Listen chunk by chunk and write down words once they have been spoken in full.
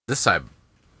This time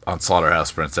on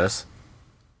Slaughterhouse Princess,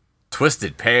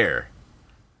 Twisted Pair.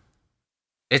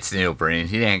 It's Neil Breen.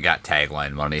 He ain't got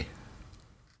tagline money.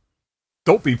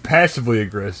 Don't be passively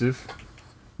aggressive.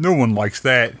 No one likes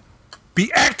that.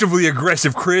 Be actively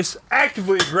aggressive, Chris.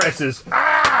 Actively aggressive.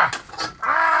 Ah!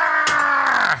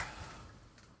 Ah!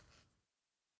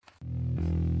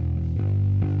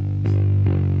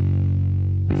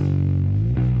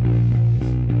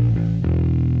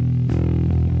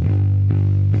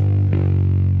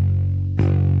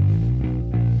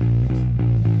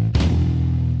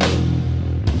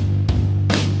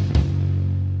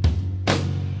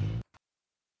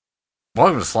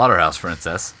 Welcome to Slaughterhouse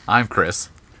Princess. I'm Chris.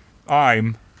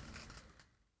 I'm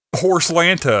Horse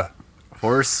Lanta.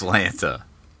 Horse Lanta.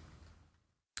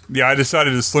 Yeah, I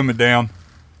decided to slim it down.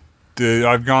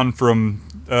 I've gone from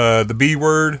the B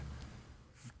word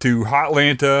to Hot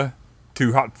Lanta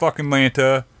to Hot fucking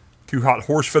Lanta to Hot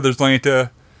Horse Feathers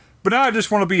Lanta. But now I just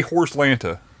want to be Horse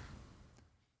Lanta.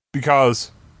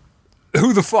 Because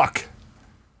who the fuck?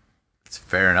 It's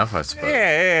fair enough, I suppose.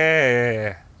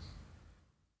 Yeah.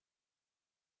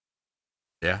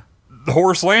 Yeah. The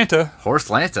Horse Lanta. Horse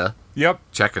Lanta. Yep.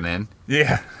 Checking in.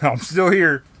 Yeah, I'm still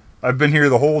here. I've been here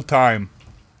the whole time.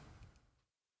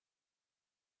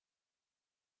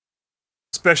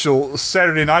 Special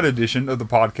Saturday night edition of the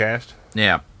podcast.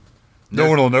 Yeah. No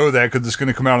one will know that because it's going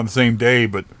to come out on the same day,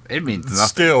 but It means nothing.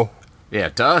 still, Yeah,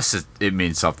 to us, it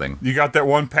means something. you got that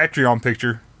one Patreon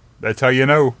picture. That's how you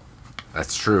know.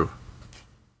 That's true.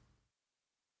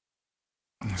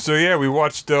 So yeah, we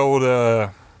watched old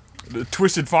the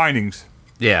Twisted Findings.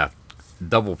 Yeah.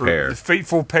 Double pair. The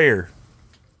Fateful Pair.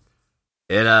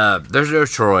 There's no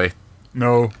Troy.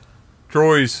 No.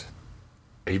 Troy's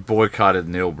He boycotted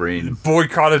Neil Breen.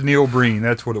 boycotted Neil Breen.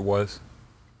 That's what it was.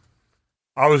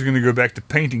 I was going to go back to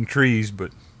painting trees,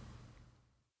 but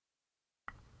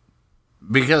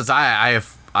Because I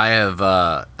have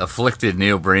afflicted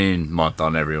Neil Breen month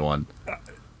on everyone.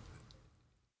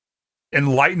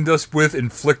 enlightened us with,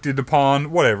 inflicted upon,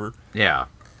 whatever. Yeah.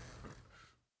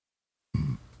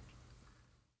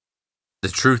 The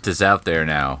truth is out there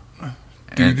now.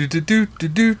 And the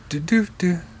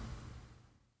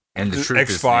truth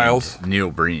X-Files. is named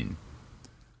Neil Breen.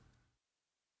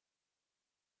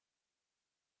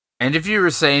 And if you were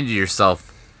saying to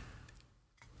yourself,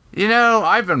 you know,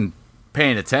 I've been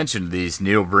paying attention to these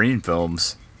Neil Breen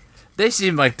films. They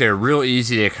seem like they're real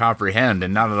easy to comprehend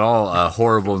and not at all a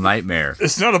horrible nightmare.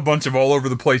 It's not a bunch of all over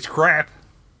the place crap.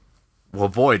 Well,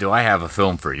 boy, do I have a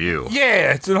film for you.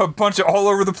 Yeah, it's a bunch of all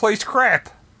over the place crap.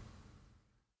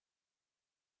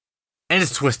 And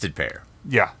it's Twisted Pair.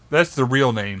 Yeah, that's the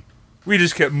real name. We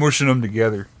just kept mushing them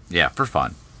together. Yeah, for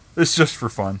fun. It's just for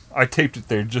fun. I taped it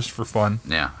there just for fun.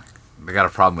 Yeah. I got a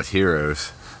problem with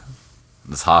heroes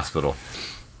in this hospital.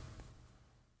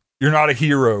 You're not a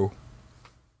hero.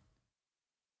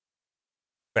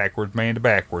 Backwards man to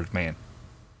backwards man.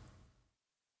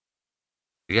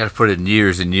 You got to put in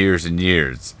years and years and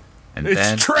years. And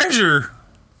It's treasure!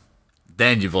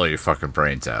 then you blow your fucking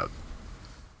brains out.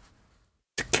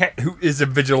 The cat who is a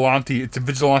vigilante. It's a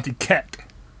vigilante cat.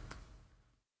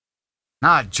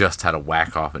 Not just how to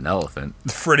whack off an elephant.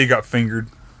 Freddy got fingered.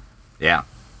 Yeah.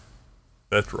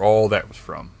 That's where all that was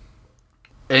from.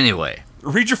 Anyway.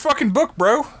 Read your fucking book,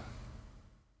 bro.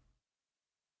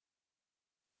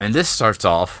 And this starts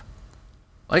off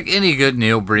like any good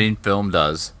Neil Breen film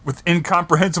does. With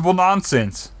incomprehensible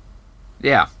nonsense.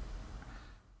 Yeah.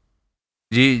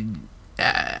 You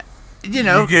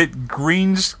know. You get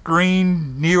green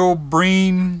screen Neil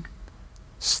Breen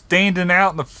standing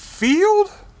out in the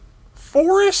field?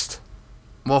 Forest?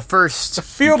 Well, first, The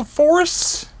field of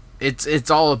forests? it's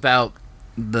all about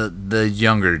the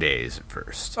younger days at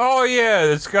first. Oh yeah,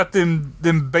 it's got them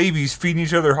babies feeding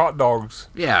each other hot dogs.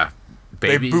 Yeah.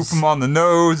 Babies. They boop them on the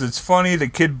nose. It's funny. The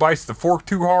kid bites the fork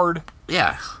too hard.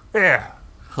 Yeah. Yeah.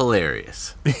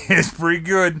 Hilarious. It's pretty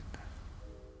good.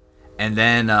 And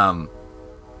then,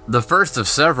 the first of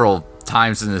several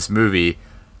times in this movie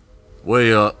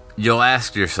where you'll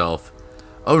ask yourself,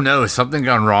 oh no, has something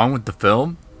gone wrong with the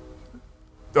film?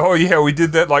 Oh yeah, we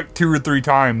did that like 2 or 3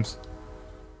 times.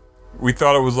 We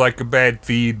thought it was like a bad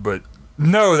feed, but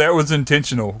no, that was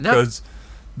intentional. No. Because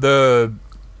the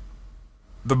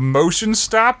motion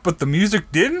stopped, but the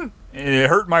music didn't, and it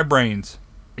hurt my brains.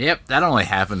 Yep, that only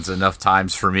happens enough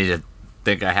times for me to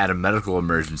think I had a medical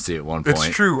emergency at one point. It's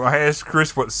true. I asked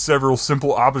Chris what several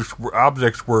simple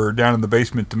objects were down in the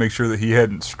basement to make sure that he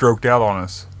hadn't stroked out on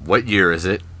us. What year is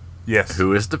it? Yes.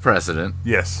 Who is the president?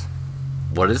 Yes.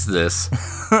 What is this?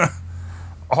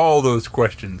 All those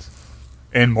questions.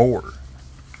 And more.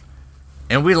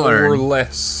 And we Or learn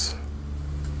less.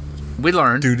 We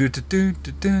learned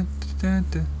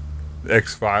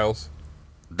X-Files.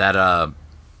 that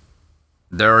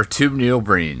there are two Neil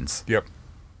Breens. Yep.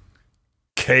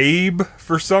 Cabe,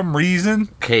 for some reason.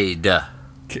 Cade. I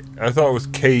thought it was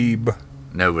Cabe.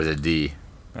 No, with a D.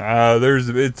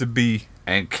 It's a B.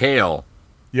 And Kale,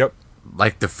 Yep.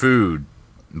 like the food,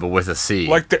 but with a C.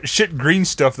 Like that shit green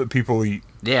stuff that people eat.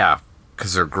 Yeah,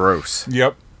 because they're gross.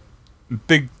 Yep.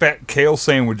 Big fat kale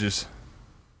sandwiches.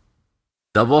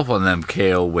 Double up on them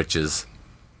kale witches.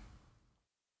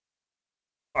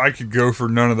 I could go for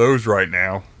none of those right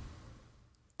now.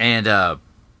 And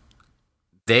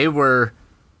they were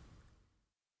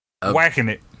whacking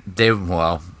it.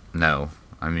 Well, no.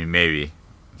 I mean, maybe.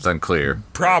 It's unclear.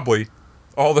 Probably.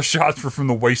 All the shots were from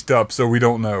the waist up, so we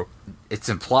don't know. It's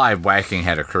implied whacking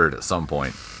had occurred at some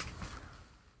point.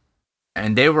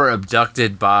 And they were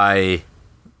abducted by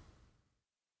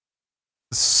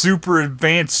super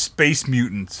advanced space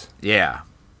mutants. Yeah.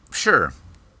 Sure.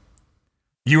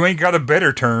 You ain't got a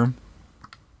better term.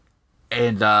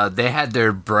 And they had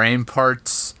their brain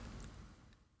parts.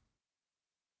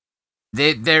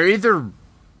 They're either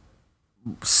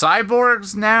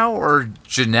cyborgs now or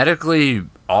genetically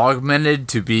augmented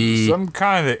to be some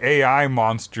kind of AI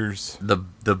monsters.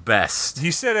 The best.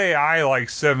 He said AI like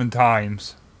 7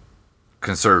 times.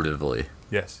 Conservatively.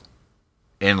 Yes.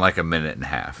 In like a minute and a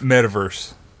half.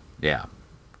 Metaverse. Yeah.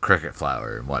 Cricket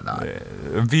flower and whatnot.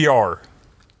 VR.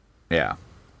 Yeah.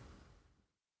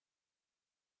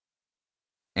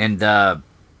 And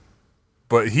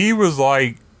but he was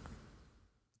like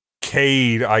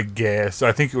Cade, I guess.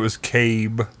 I think it was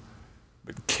Cabe.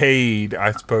 But Cade,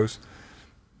 I suppose.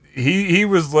 He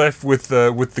was left with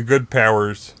the good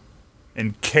powers,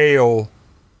 and Kale,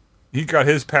 he got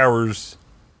his powers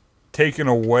taken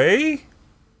away.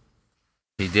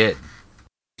 He did.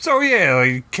 So yeah,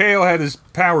 like Kale had his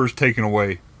powers taken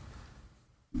away.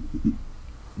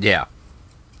 Yeah,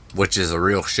 which is a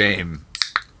real shame.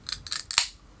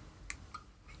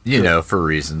 You know, for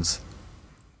reasons.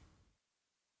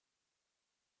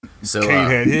 So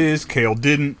Cade had his, Kale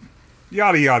didn't.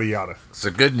 Yada yada yada. So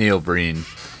good Neil Breen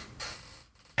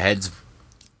heads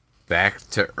back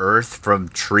to Earth from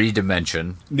Tree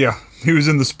Dimension. Yeah, he was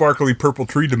in the sparkly purple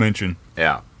tree dimension.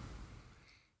 Yeah.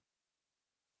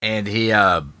 And he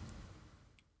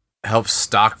helps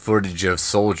stock footage of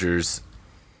soldiers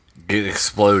get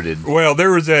exploded. Well,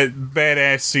 there was that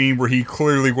badass scene where he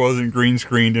clearly wasn't green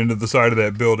screened into the side of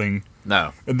that building.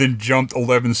 No. And then jumped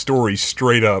 11 stories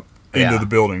straight up into the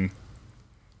building.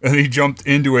 And he jumped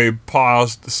into a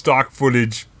paused stock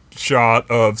footage shot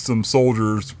of some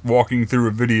soldiers walking through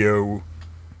a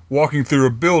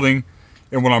building,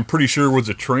 and what I'm pretty sure was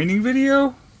a training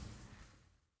video.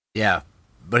 Yeah,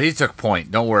 but he took point.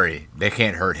 Don't worry, they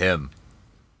can't hurt him.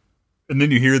 And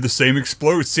then you hear the same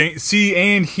explosion, see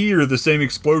and hear the same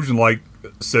explosion like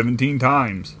 17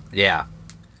 times. Yeah,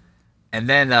 and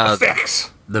then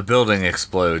effects. The building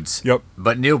explodes. Yep.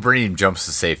 But Neil Breen jumps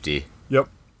to safety. Yep.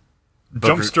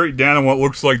 Jumps straight down in what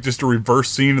looks like just a reverse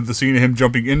scene of the scene of him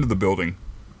jumping into the building.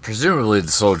 Presumably the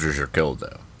soldiers are killed,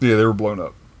 though. Yeah, they were blown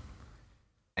up.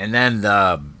 And then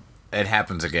it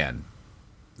happens again.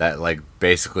 That, like,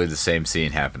 basically the same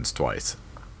scene happens twice.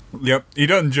 Yep. He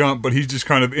doesn't jump, but he's just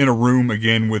kind of in a room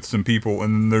again with some people,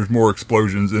 and then there's more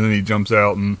explosions, and then he jumps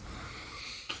out, and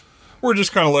we're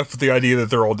just kind of left with the idea that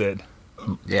they're all dead.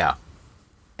 Yeah.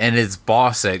 And his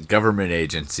boss at government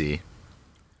agency.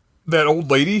 That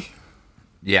old lady?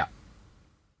 Yeah.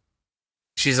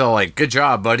 She's all like, good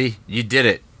job, buddy. You did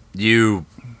it. You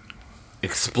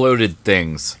exploded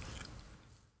things.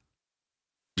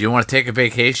 Do you want to take a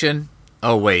vacation?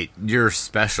 Oh, wait. You're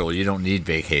special. You don't need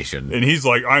vacation. And he's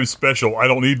like, I'm special. I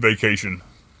don't need vacation.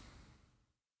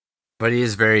 But he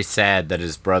is very sad that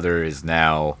his brother is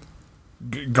now...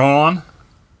 gone?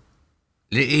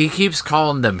 He keeps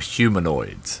calling them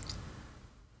humanoids.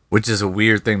 Which is a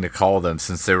weird thing to call them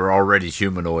since they were already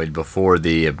humanoid before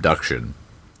the abduction.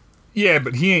 Yeah,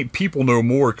 but he ain't people no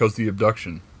more because of the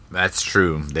abduction. That's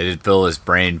true. They did fill his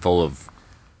brain full of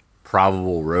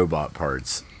probable robot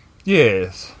parts.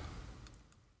 Yes.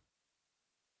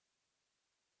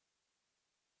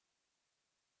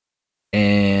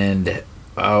 And,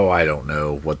 I don't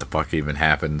know what the fuck even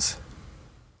happens.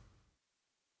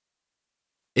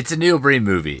 It's a Neil Breen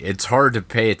movie. It's hard to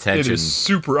pay attention. It is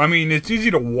super. I mean, it's easy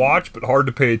to watch, but hard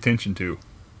to pay attention to.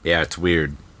 Yeah, it's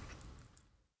weird.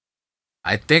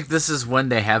 I think this is when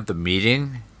they have the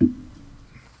meeting.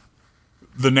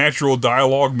 The natural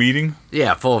dialogue meeting?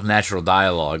 Yeah, full of natural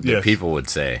dialogue that people would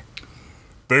say.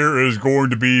 There is going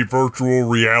to be virtual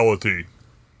reality.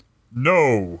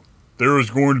 No, there is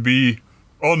going to be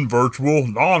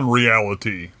unvirtual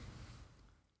non-reality.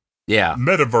 Yeah.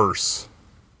 Metaverse.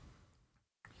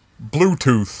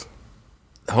 Bluetooth.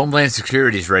 Homeland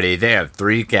Security's ready. They have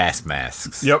 3 gas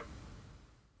masks. Yep.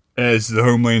 As the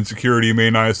Homeland Security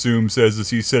man, I assume, says as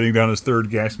he's setting down his 3rd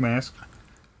gas mask.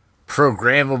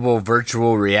 Programmable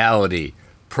virtual reality.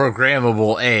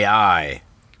 Programmable AI.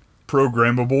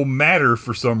 Programmable matter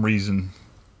for some reason.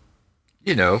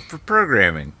 You know, for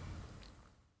programming.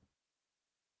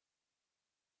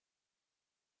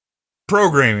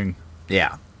 Programming.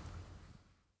 Yeah.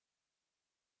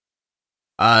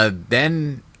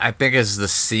 Then I think is the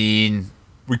scene.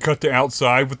 We cut to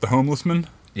outside with the homeless man.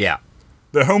 Yeah.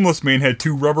 The homeless man had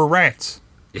 2 rubber rats.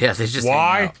 Yeah, they just hang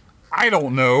Why? out I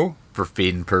don't know. for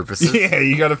feeding purposes. Yeah,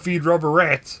 you gotta feed rubber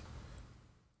rats.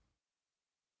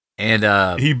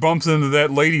 And He bumps into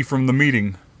that lady from the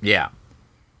meeting, yeah.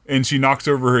 and he knocks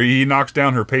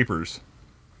down her papers.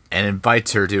 And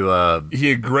invites her to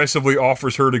He aggressively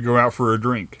offers her to go out for a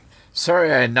drink.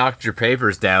 sorry I knocked your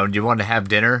papers down. You want to have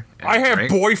dinner? and I have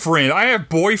drink? boyfriend. I am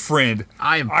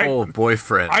full of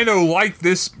boyfriend. I know, like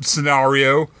this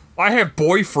scenario, I have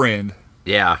boyfriend.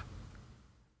 Yeah.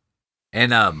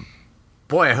 And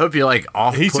boy, I hope you like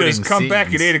off-putting He says, come back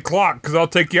at scenes. 8 o'clock, because I'll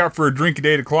take you out for a drink at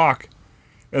 8 o'clock.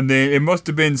 And then it must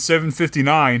have been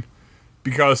 7:59,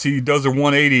 because he does a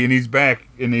 180 and he's back,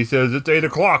 and he says, it's 8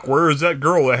 o'clock. Where is that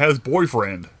girl that has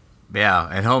boyfriend? Yeah,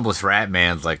 and homeless rat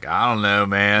man's like, I don't know,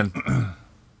 man.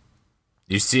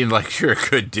 You seem like you're a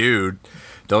good dude.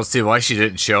 Don't see why she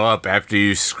didn't show up after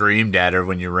you screamed at her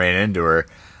when you ran into her.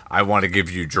 I want to give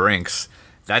you drinks.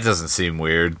 That doesn't seem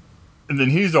weird. And then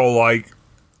he's all like,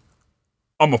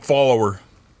 I'm a follower.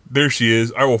 There she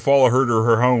is. I will follow her to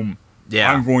her home.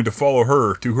 Yeah. I'm going to follow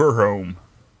her to her home.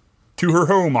 To her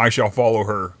home I shall follow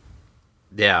her.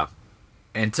 Yeah.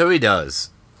 And so he does.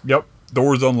 Yep.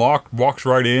 Door's unlocked. Walks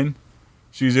right in.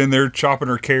 She's in there chopping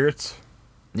her carrots.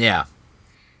 Yeah.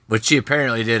 Which she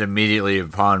apparently did immediately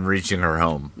upon reaching her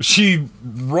home. She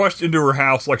rushed into her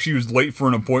house like she was late for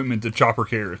an appointment to chop her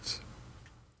carrots.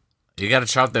 You gotta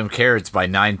chop them carrots by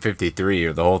 9:53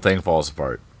 or the whole thing falls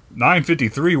apart.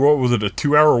 9:53, what was it, a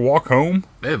 2-hour walk home?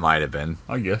 It might have been.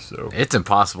 I guess so. It's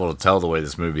impossible to tell the way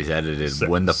this movie's edited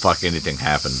when the fuck anything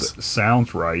happens.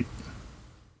 Sounds right.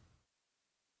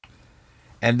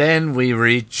 And then we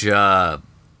reach the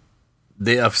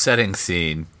upsetting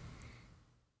scene.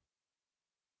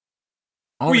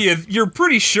 You're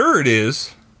pretty sure it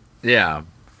is. Yeah.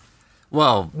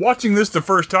 Well, Watching this the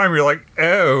first time, you're like,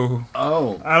 oh,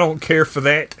 I don't care for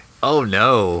that. oh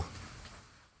no.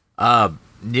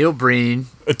 Neil Breen,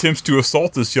 Attempts to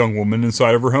assault this young woman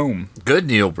inside of her home. good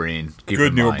Neil Breen. keep Good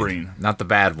in Neil mind. Breen. Not the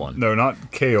bad one. No,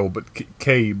 not Kale, but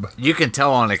Cabe. You can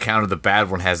tell on account of the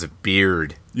bad one has a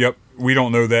beard. Yep, we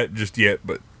don't know that just yet,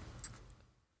 but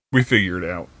we figure it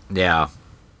out. Yeah.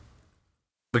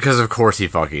 Because of course he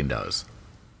fucking does.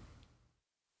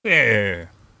 Yeah.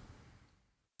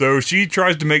 So she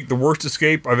tries to make the worst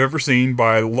escape I've ever seen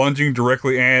by lunging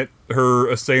directly at her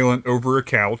assailant over a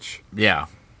couch. Yeah.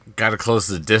 Gotta close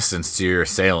the distance to your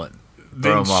assailant. Throw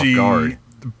Then him off she guard.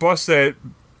 busts that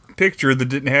picture that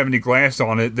didn't have any glass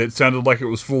on it that sounded like it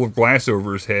was full of glass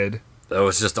over his head. That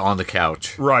was just on the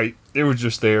couch. Right. It was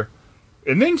just there.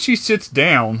 And then she sits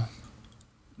down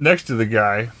next to the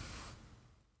guy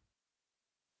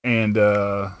and,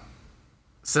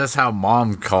 Says how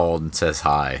mom called and says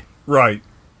hi. right.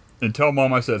 And tell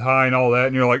mom I said hi and all that.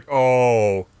 And you're like,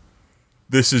 oh,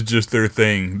 this is just their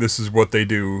thing. This is what they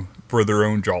do for their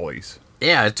own jollies.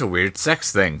 Yeah, it's a weird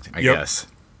sex thing, I Yep. guess.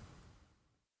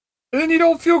 And then you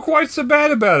don't feel quite so bad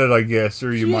about it, I guess.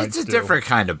 Or you might It's a still. different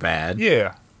kind of bad.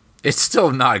 Yeah. It's still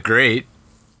not great.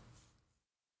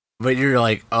 But you're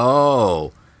like,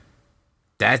 oh,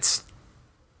 that's,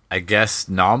 I guess,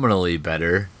 nominally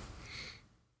better.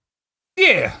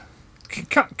 Yeah.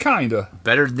 Kinda.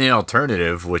 Better than the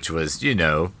alternative, which was, you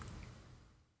know,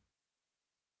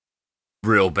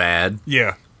 real bad.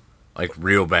 Yeah. Like,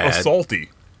 real bad. Assaulty.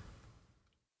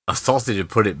 Assaulty, to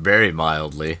put it very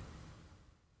mildly.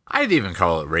 I'd even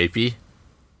call it rapey.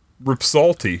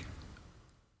 Ripsalty.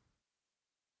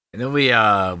 And then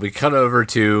we cut over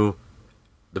to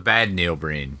the bad Neil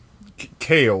Breen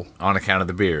Kale. on account of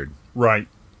the beard. Right.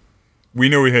 We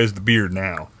know he has the beard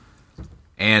now.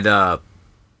 And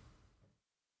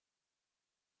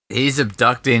he's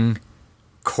abducting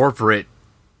corporate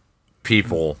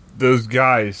people Those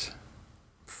guys.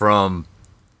 from,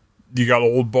 You got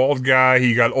old bald guy,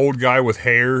 you got old guy with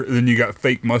hair, and then you got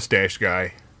fake mustache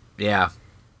guy. yeah.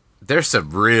 There's some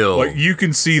real... Like, you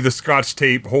can see the Scotch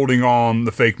tape holding on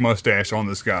the fake mustache on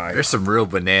this guy. There's some real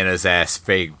bananas-ass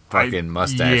fake fucking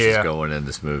mustaches going in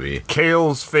this movie.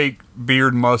 Kale's fake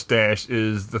beard mustache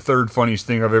is the third funniest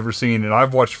thing I've ever seen, and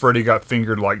I've watched Freddy Got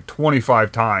Fingered like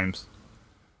 25 times.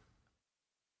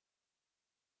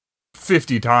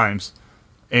 50 times.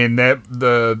 And that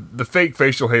the fake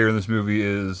facial hair in this movie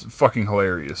is fucking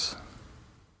hilarious.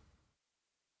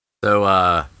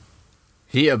 So,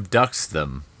 he abducts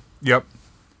them. Yep.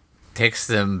 Takes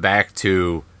them back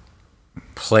to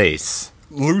place.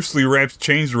 Loosely wraps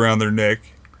chains around their neck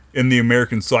in the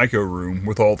American Psycho room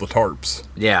with all the tarps.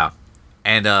 Yeah.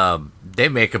 And, they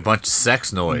make a bunch of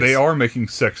sex noise. They are making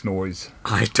sex noise.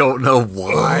 I don't know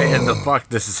why in the fuck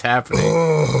this is happening.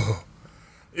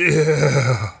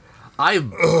 Yeah.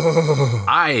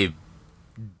 I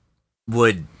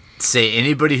would say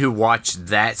anybody who watched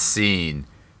that scene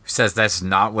says that's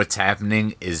not what's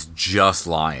happening is just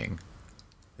lying.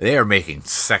 They are making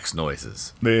sex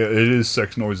noises. It is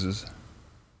sex noises.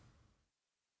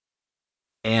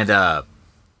 And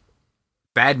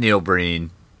Bad Neil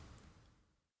Breen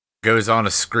goes on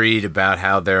a screed about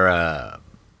how their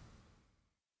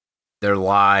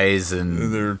lies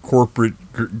and their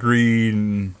corporate greed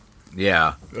and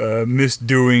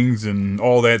misdoings and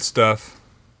all that stuff.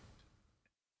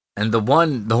 And the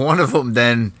one of them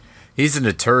then, he's an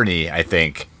attorney, I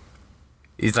think.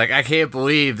 He's like, I can't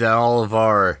believe that all of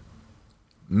our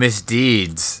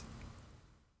misdeeds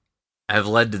have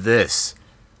led to this.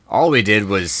 All we did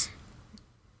was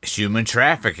human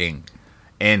trafficking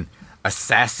and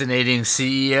assassinating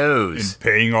CEOs. And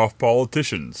paying off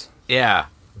politicians. Yeah.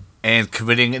 And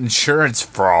committing insurance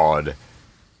fraud.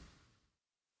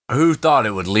 Who thought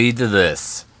it would lead to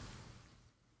this?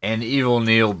 And evil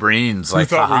Neil Breen's like,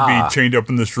 who thought we'd be chained up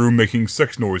in this room making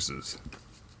sex noises?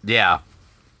 Yeah.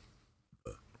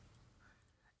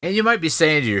 And you might be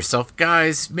saying to yourself,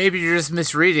 guys, maybe you're just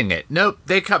misreading it. Nope,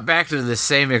 they cut back to the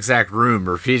same exact room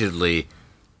repeatedly,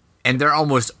 and they're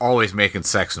almost always making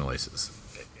sex noises.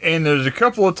 And there's a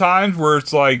couple of times where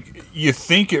it's like, you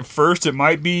think at first it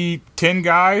might be 10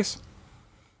 guys,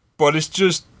 but it's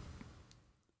just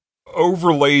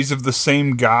overlays of the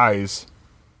same guys.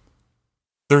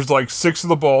 There's like 6 of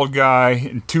the bald guy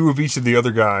and 2 of each of the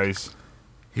other guys.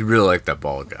 He really liked that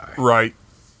bald guy. Right.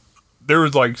 There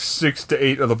was like 6 to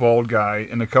 8 of the bald guy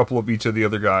and a couple of each of the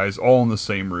other guys all in the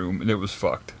same room, and it was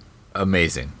fucked.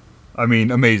 Amazing. I mean,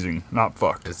 amazing, not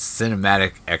fucked. It's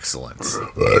cinematic excellence.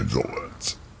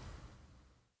 Excellence.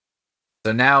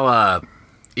 So now,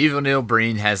 evil Neil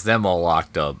Breen has them all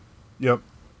locked up. Yep.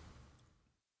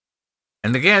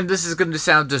 And again, this is going to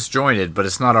sound disjointed, but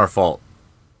it's not our fault.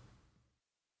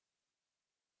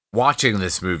 Watching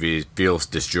this movie feels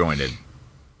disjointed.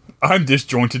 I'm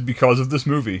disjointed because of this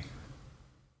movie.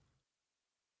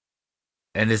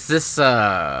 And is this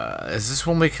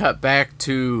when we cut back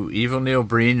to evil Neil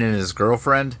Breen and his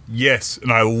girlfriend? Yes,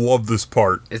 and I love this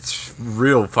part. It's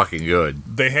real fucking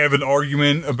good. They have an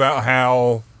argument about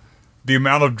how the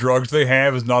amount of drugs they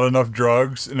have is not enough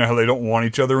drugs and how they don't want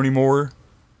each other anymore.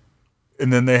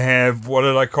 And then they have, what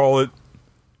did I call it?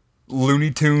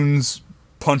 Looney Tunes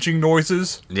punching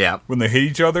noises. Yeah. When they hit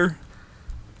each other.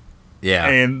 Yeah.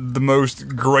 And the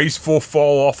most graceful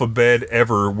fall off a bed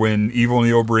ever when evil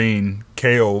Neil Breen,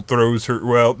 Kale, throws her,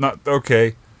 well, not,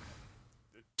 okay,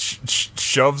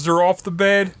 shoves her off the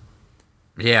bed.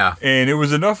 Yeah. And it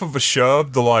was enough of a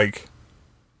shove to, like,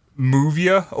 move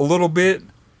you a little bit.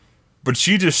 But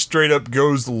she just straight up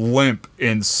goes limp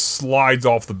and slides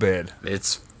off the bed.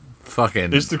 It's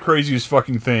fucking... It's the craziest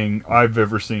fucking thing I've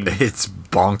ever seen. It's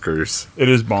bonkers. It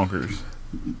is bonkers.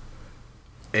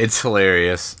 It's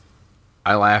hilarious.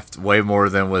 I laughed way more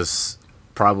than was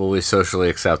probably socially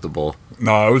acceptable.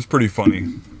 No, it was pretty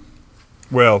funny.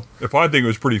 Well, if I think it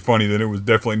was pretty funny, then it was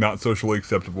definitely not socially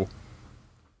acceptable.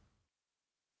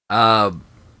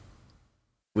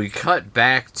 We cut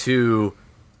back to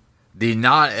the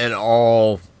not at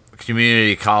all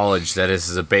community college that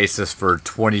is the basis for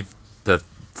 20 to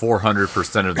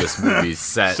 400% of this movie's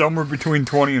set. Somewhere between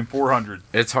 20 and 400.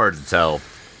 It's hard to tell.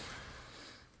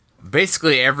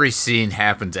 Basically, every scene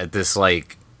happens at this,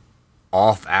 like,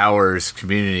 off-hours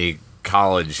community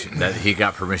college that he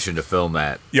got permission to film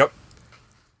at. Yep.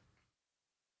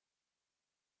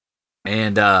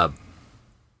 And,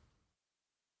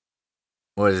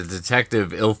 what is it,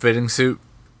 Detective Ill-Fitting Suit?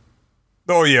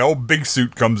 Oh, yeah, old Big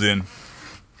Suit comes in.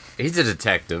 He's a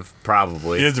detective,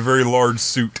 probably. He has a very large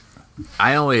suit.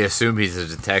 I only assume he's a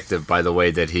detective by the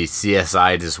way that he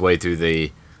CSI'd his way through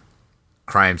the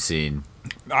crime scene.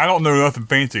 I don't know nothing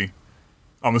fancy.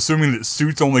 I'm assuming that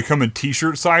suits only come in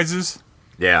t-shirt sizes.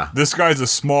 Yeah. This guy's a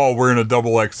small wearing a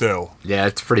double XL. Yeah,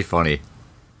 it's pretty funny.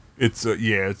 It's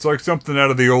it's like something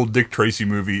out of the old Dick Tracy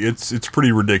movie. It's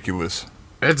pretty ridiculous.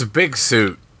 It's a big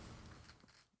suit.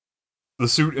 The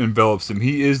suit envelops him.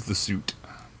 He is the suit.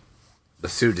 The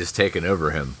suit is taking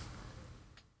over him.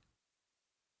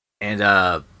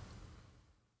 And,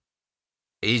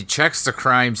 he checks the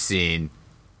crime scene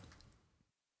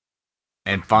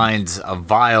and finds a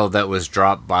vial that was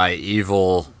dropped by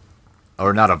evil...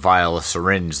 Or not a vial, a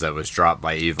syringe that was dropped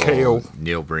by evil Kale.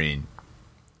 Neil Breen.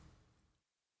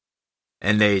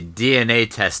 And they DNA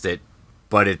test it,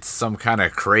 but it's some kind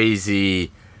of crazy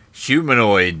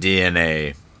humanoid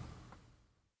DNA.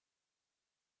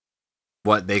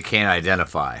 What they can't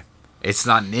identify. It's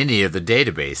not in any of the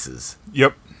databases.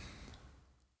 Yep.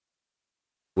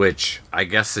 Which I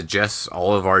guess suggests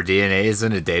all of our DNA is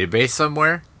in a database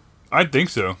somewhere. I think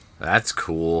so. That's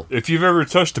cool. If you've ever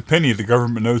touched a penny, the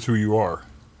government knows who you are.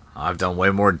 I've done way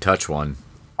more than touch one.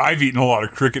 I've eaten a lot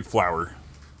of cricket flour.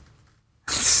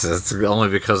 That's only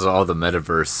because of all the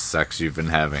metaverse sex you've been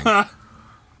having.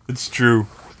 It's true.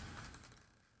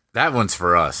 That one's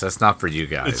for us. That's not for you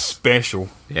guys. It's special.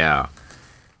 Yeah.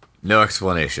 No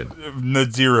explanation.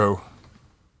 Net zero.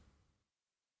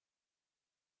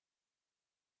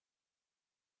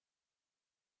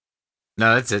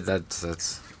 No, that's it. That's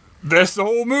That's the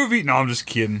whole movie. No, I'm just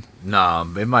kidding. No,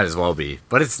 it might as well be,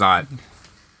 but it's not.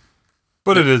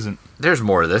 But it isn't. There's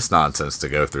more of this nonsense to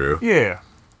go through. Yeah.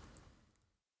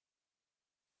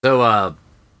 So,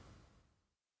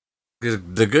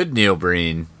 the good Neil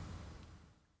Breen,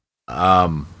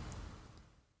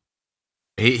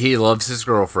 he loves his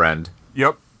girlfriend.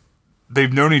 Yep.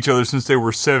 They've known each other since they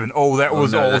were 7. Oh, that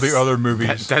was all the other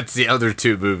movies. That's the other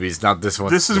two movies, not this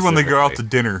one. This is when they go out to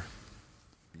dinner.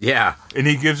 Yeah. And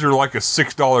he gives her like a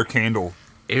 $6 candle.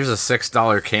 Here's a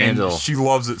 $6 candle. And she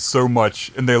loves it so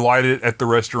much. And they light it at the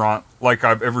restaurant like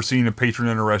I've ever seen a patron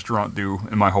in a restaurant do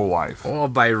in my whole life. Well,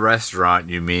 by restaurant,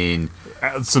 you mean...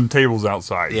 At some tables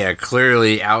outside. Yeah,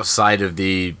 clearly outside of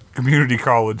the... Community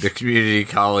college. The community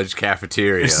college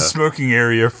cafeteria. It's the smoking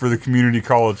area for the community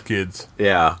college kids.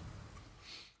 Yeah.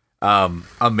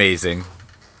 Amazing.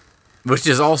 Which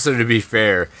is also, to be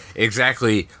fair,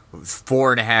 exactly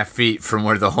 4.5 feet from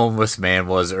where the homeless man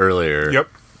was earlier. Yep.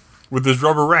 With his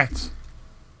rubber rats.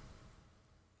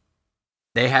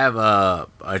 They have a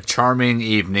charming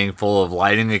evening full of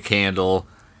lighting a candle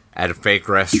at a fake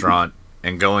restaurant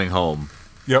and going home.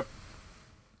 Yep.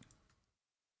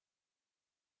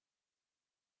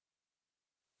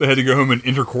 They had to go home and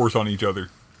intercourse on each other.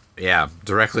 Yeah,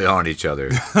 directly on each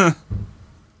other.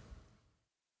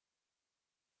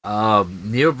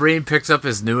 Neil Breen picks up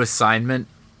his new assignment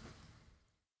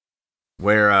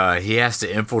where he has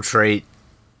to infiltrate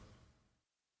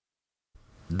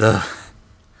the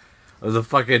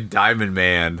fucking Diamond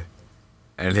Man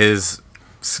and his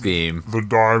scheme. The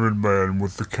Diamond Man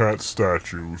with the cat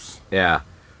statues. Yeah.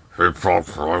 He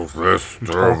talks like this,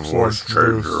 voice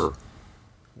changer.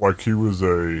 Like he was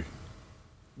a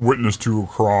witness to a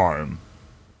crime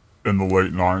in the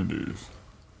late 90s.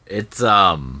 It's,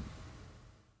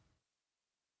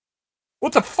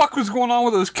 What the fuck was going on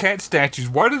with those cat statues?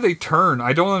 Why did they turn?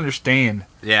 I don't understand.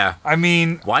 Yeah. I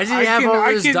mean... Why did he have all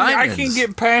those diamonds? I can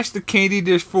get past the candy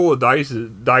dish full of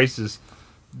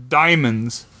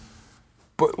diamonds.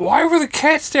 But why were the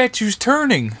cat statues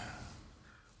turning?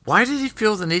 Why did he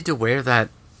feel the need to wear that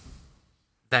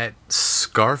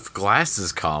scarf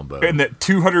glasses combo? And that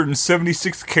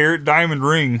 276 carat diamond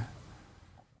ring.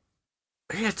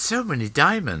 He had so many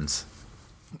diamonds.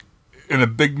 And a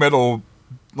big metal,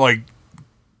 like,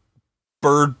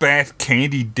 bird bath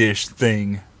candy dish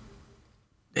thing.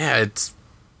 Yeah,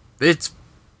 it's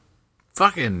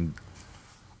fucking...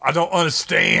 I don't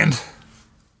understand.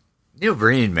 Neil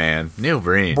Breen, man. Neil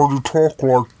Breen. But you talk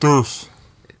like this.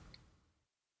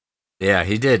 Yeah,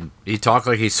 he did. He talked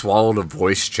like he swallowed a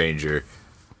voice changer.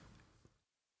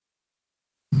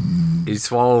 He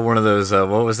swallowed one of those,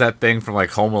 what was that thing from,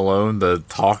 like, Home Alone? The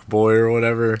Talk Boy or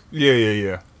whatever?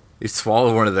 Yeah. He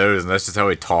swallowed one of those, and that's just how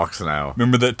he talks now.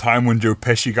 Remember that time when Joe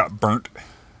Pesci got burnt?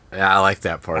 Yeah, I like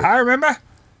that part. I remember.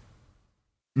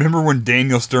 Remember when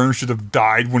Daniel Stern should have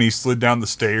died when he slid down the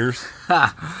stairs?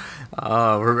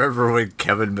 Remember when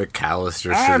Kevin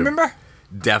McAllister I remember.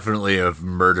 Definitely have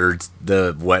murdered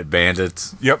the Wet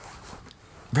Bandits? Yep.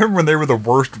 Remember when they were the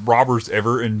worst robbers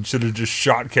ever and should have just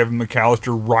shot Kevin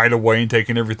McAllister right away and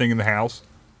taken everything in the house?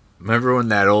 Remember when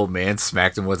that old man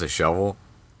smacked him with a shovel?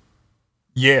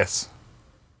 Yes.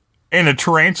 And a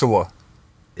tarantula.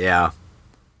 Yeah.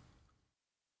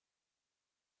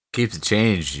 Keep the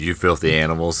change, you filthy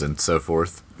animals, and so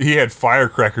forth. He had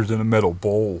firecrackers in a metal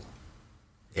bowl.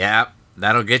 Yeah.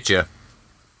 That'll get you.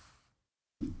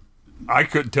 I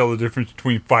couldn't tell the difference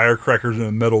between firecrackers in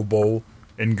a metal bowl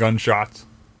and gunshots.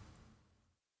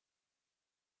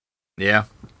 Yeah.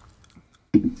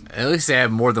 At least they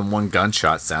have more than one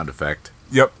gunshot sound effect.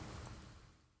 Yep.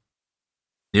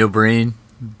 Neil Breen,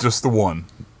 Just the one.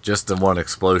 just the one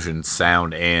explosion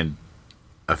sound and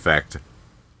effect.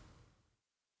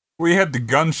 We had the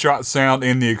gunshot sound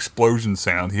and the explosion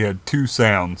sound. He had 2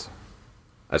 sounds.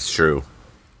 That's true.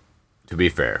 To be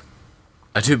fair.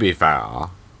 To be fair.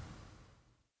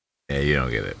 Yeah, you don't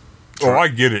get it. Oh, I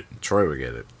get it. Troy would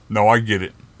get it. No, I get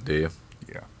it. Do you?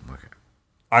 Yeah. Okay.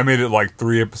 I made it like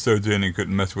 3 episodes in and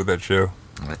couldn't mess with that show.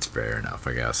 That's fair enough,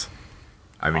 I guess.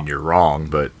 I mean, you're wrong,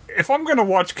 but If I'm going to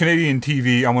watch Canadian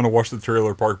TV, I'm going to watch the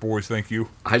Trailer Park Boys, thank you.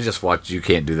 I just watched You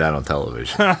Can't Do That on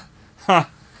television.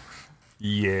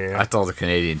 Yeah. That's all the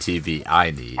Canadian TV I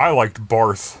need. I liked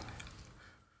Barth.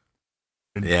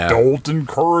 Yeah. Don't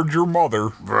encourage your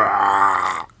mother.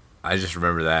 I just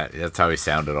remember that. That's how he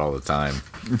sounded all the time.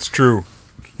 It's true.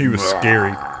 He was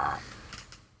scary.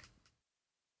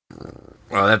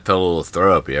 Well, that felt a little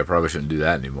throw up. I probably shouldn't do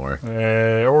that anymore.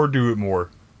 Or do it more.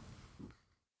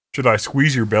 Should I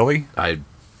squeeze your belly? I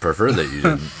prefer that you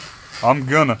didn't. I'm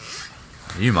gonna.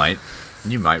 You might.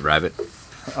 You might, Rabbit.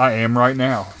 I am right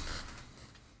now.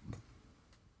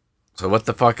 So what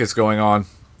the fuck is going on?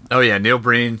 Oh yeah, Neil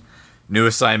Breen, new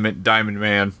assignment, Diamond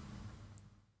Man.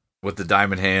 With the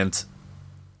diamond hands.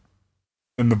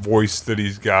 And the voice that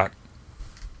he's got.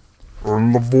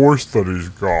 And the voice that he's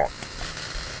got.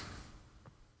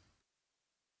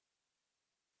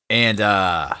 And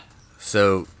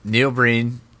so Neil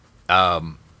Breen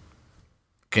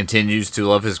continues to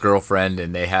love his girlfriend,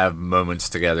 and they have moments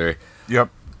together. Yep.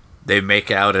 They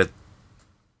make out at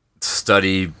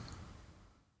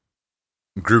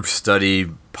group study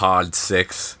pod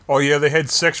 6. Oh yeah, they had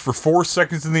sex for 4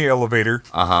 seconds in the elevator.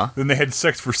 Uh-huh. Then they had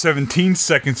sex for 17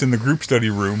 seconds in the group study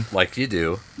room. Like you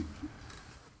do.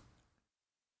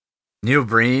 Neil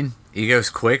Breen, he goes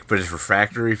quick, but his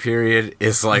refractory period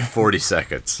is like 40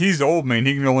 seconds. He's old, man.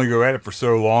 He can only go at it for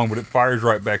so long, but it fires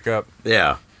right back up.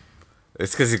 Yeah.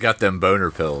 It's because he got them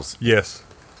boner pills. Yes.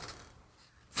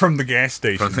 From the gas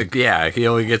station. Yeah, he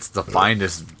only gets the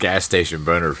finest gas station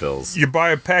boner pills. You buy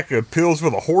a pack of pills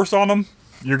with a horse on them,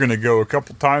 you're going to go a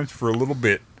couple times for a little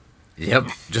bit. Yep,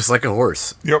 just like a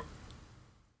horse. Yep.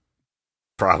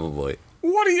 Probably.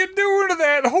 What are you doing to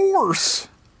that horse?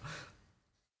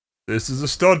 This is a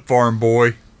stud farm,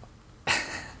 boy.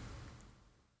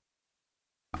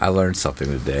 I learned something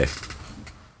today.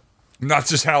 Not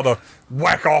just how to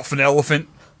whack off an elephant.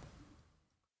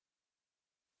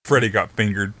 Freddy got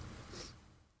fingered.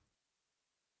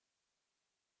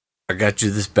 I got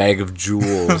you this bag of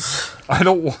jewels. I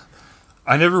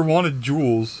never wanted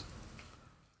jewels.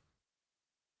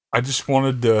 I just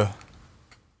wanted to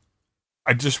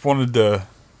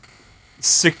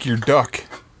sick your duck.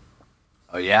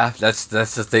 Oh yeah? That's the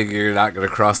thing you're not going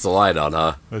to cross the line on,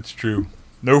 huh? That's true.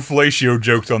 No fellatio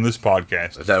jokes on this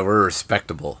podcast. That we're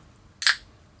respectable.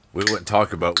 We wouldn't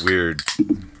talk about weird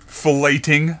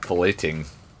Filleting. filleting.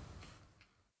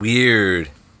 Weird.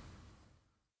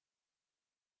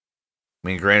 I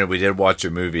mean, granted, we did watch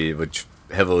a movie which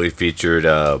heavily featured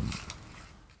a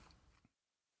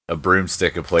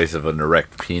broomstick in place of an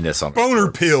erect penis on a Boner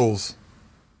corpse. pills.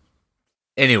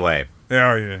 Anyway,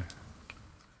 Oh, yeah.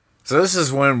 so this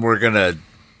is when we're going to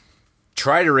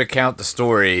try to recount the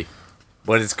story,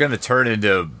 but it's going to turn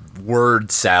into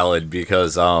word salad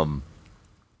because,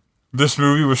 This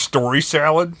movie was story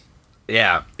salad?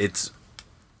 yeah, it's...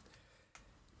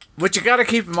 What you got to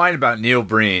keep in mind about Neil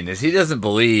Breen is he doesn't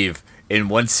believe in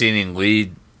one scene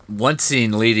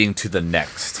leading to the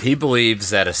next. He believes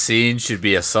that a scene should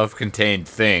be a self-contained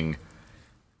thing.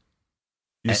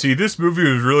 You see, this movie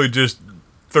was really just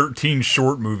 13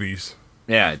 short movies.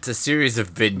 Yeah, it's a series of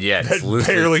vignettes That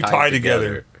loosely barely tied tie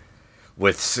together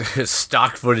with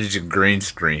stock footage and green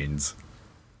screens.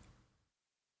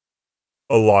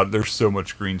 A lot. There's so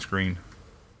much green screen.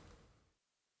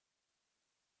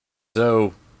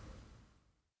 So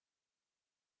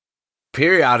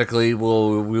periodically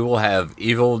we will have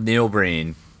evil Neil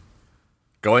Breen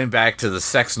going back to the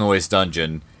sex noise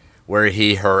dungeon where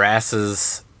he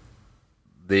harasses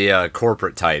the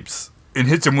corporate types. And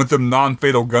hits him with them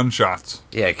non-fatal gunshots.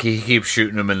 Yeah, he keeps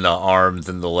shooting him in the arms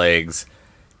and the legs.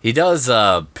 He does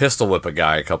pistol whip a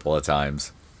guy a couple of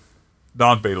times.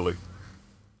 Non-fatally.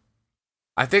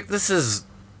 I think this is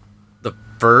the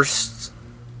first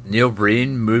Neil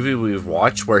Breen movie we've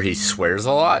watched where he swears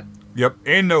a lot. Yep.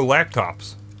 And no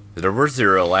laptops. There were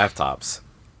 0 laptops.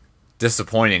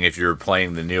 disappointing if you're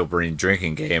playing the Neil Breen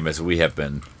drinking game as we have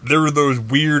been. There were those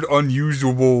weird,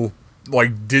 unusual,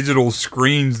 like, digital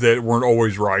screens that weren't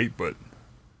always right, but...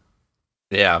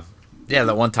 Yeah. Yeah,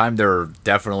 that one time they were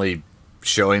definitely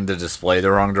showing the display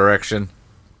the wrong direction.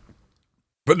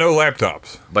 But no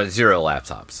laptops. But 0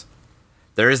 laptops.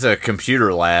 There is a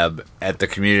computer lab at the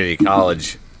community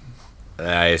college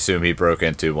that I assume he broke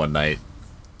into one night.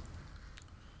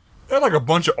 They had like a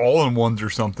bunch of all-in-ones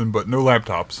or something, but no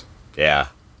laptops. Yeah.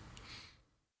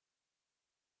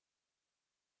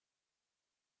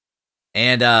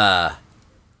 And,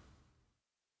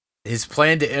 his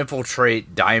plan to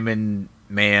infiltrate Diamond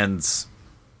Man's,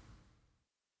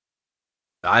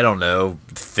 I don't know,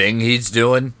 thing he's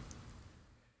doing,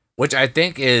 which I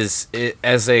think is,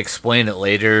 as they explain it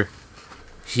later,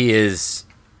 he is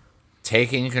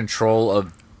taking control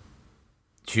of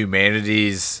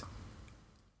humanity's...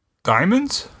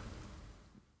 Diamonds?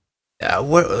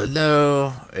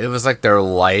 No, it was like their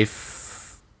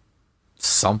life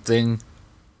something.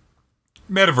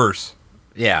 Metaverse.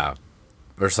 Yeah,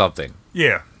 or something.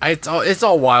 Yeah. It's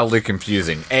all wildly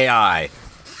confusing. AI.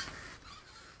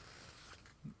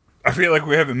 I feel like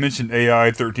we haven't mentioned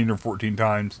AI 13 or 14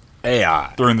 times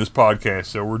AI. during this podcast,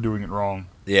 so we're doing it wrong.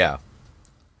 Yeah.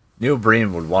 Neil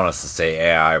Breen would want us to say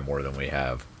AI more than we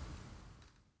have.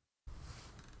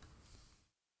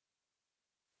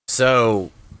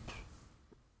 So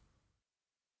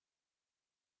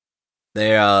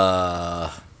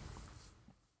they're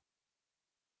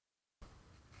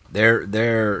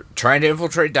trying to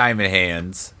infiltrate Diamond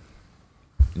Hands.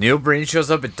 Neil Breen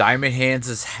shows up at Diamond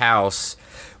Hands' house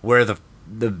where the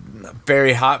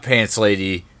very hot pants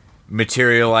lady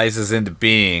materializes into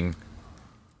being.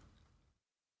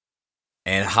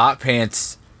 And Hot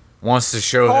Pants wants to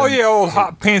show him... Oh yeah, old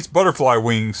Hot Pants butterfly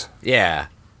wings. Yeah.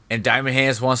 And Diamond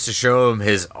Hands wants to show him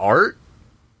his art,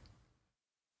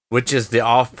 which is the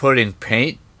off-putting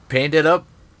painted up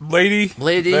lady.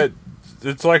 That,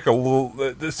 it's like a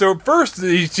little... So first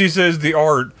she says the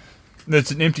art, that's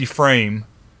an empty frame.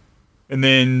 And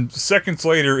then seconds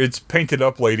later, it's painted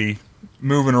up lady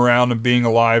moving around and being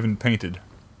alive and painted.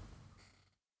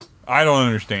 I don't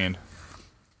understand.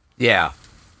 Yeah.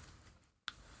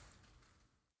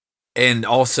 And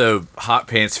also, Hot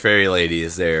Pants Fairy Lady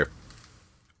is there.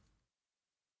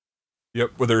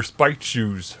 Yep, with her spiked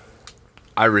shoes.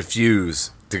 I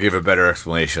refuse to give a better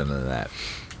explanation than that.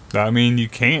 I mean, you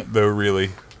can't, though,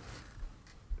 really.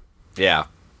 Yeah.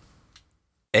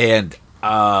 And,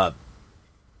 that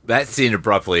scene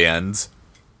abruptly ends.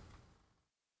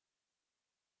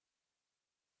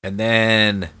 And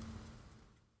then...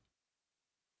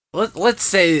 Let's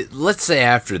say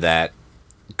after that,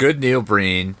 good Neil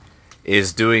Breen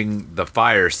is doing the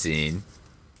fire scene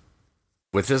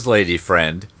with his lady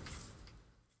friend,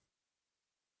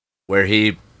 where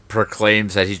he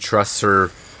proclaims that he trusts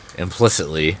her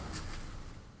implicitly,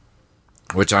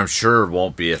 which I'm sure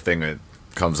won't be a thing that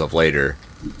comes up later.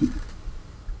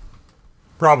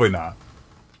 Probably not.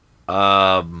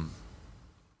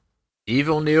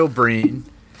 Evil Neil Breen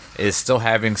is still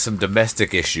having some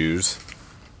domestic issues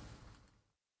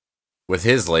with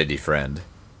his lady friend.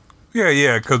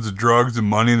 Yeah, because of drugs and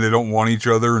money. They don't want each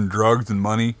other, and drugs and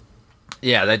money.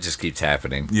 Yeah, that just keeps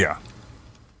happening. Yeah.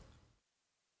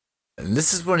 And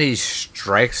this is when he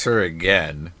strikes her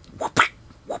again. Is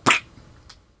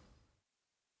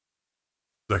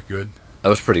that good? That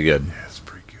was pretty good. Yeah, it's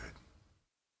pretty good.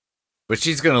 But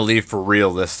she's going to leave for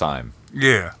real this time.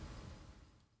 Yeah.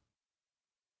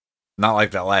 Not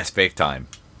like that last fake time.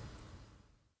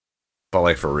 But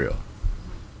like for real.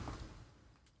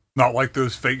 Not like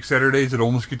those fake Saturdays that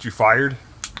almost get you fired.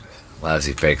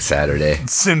 Lousy fake Saturday.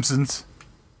 Simpsons.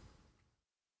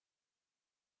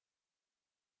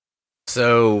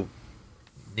 So,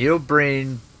 Neil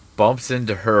Breen bumps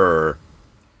into her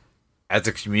at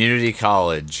the community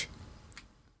college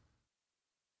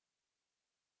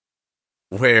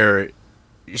where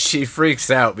she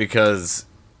freaks out because...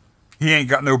 He ain't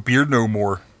got no beard no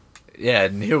more. Yeah,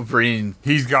 Neil Breen...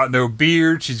 He's got no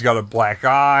beard. She's got a black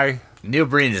eye. Neil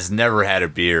Breen has never had a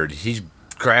beard. He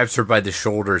grabs her by the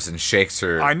shoulders and shakes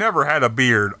her. I never had a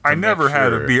beard. I never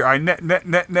had a beard. I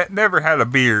never had a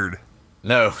beard.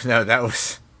 No, that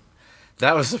was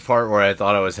the part where I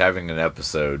thought I was having an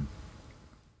episode.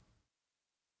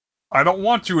 I don't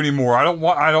want you anymore. I don't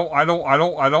want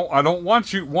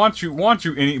you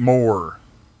anymore.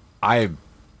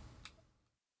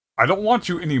 I don't want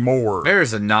you anymore.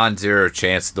 There's a non-zero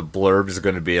chance the blurb is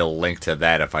going to be a link to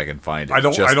that if I can find it. I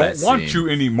don't want you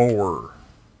anymore.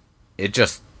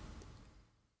 It's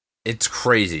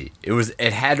crazy.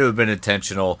 It had to have been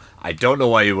intentional. I don't know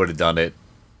why you would have done it.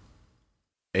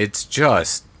 It's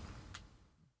just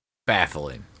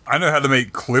baffling. I know how to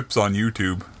make clips on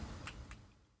YouTube,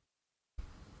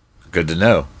 Good to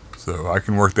know. so I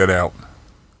can work that out.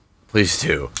 Please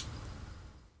do.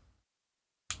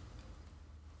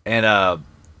 And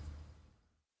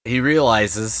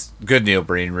good Neil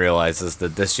Breen realizes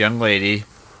that this young lady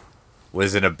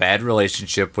was in a bad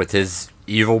relationship with his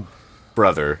evil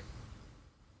brother.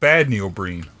 Bad Neil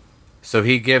Breen. So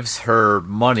he gives her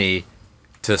money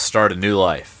to start a new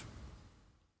life.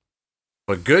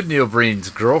 But good Neil Breen's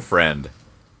girlfriend,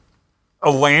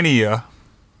 Alania.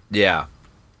 yeah,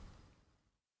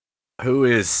 who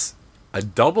is a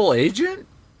double agent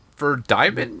for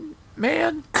Diamond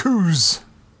Man? Coos.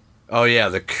 Oh yeah,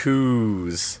 the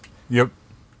Coos. Yep.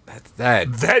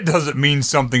 That. That doesn't mean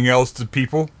something else to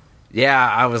people. Yeah,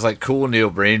 I was like, cool, Neil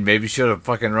Breen. Maybe you should have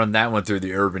fucking run that one through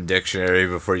the Urban Dictionary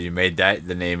before you made that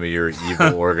the name of your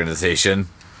evil organization.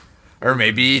 Or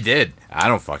maybe he did. I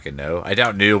don't fucking know. I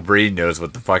doubt Neil Breen knows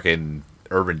what the fucking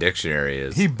Urban Dictionary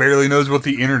is. He barely knows what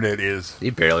the internet is. He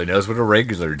barely knows what a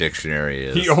regular dictionary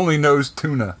is. He only knows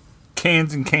tuna.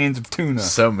 Cans and cans of tuna.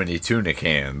 So many tuna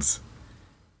cans.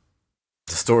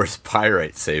 The stores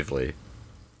pyrite safely.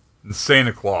 And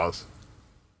Santa Claus.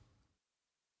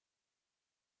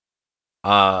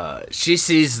 She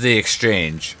sees the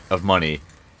exchange of money,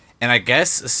 and I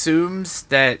guess assumes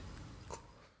that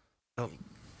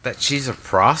she's a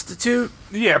prostitute?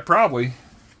 Yeah, probably.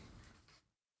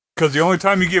 Because the only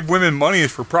time you give women money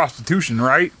is for prostitution,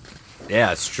 right?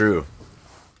 Yeah, it's true.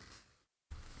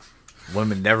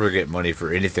 Women never get money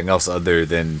for anything else other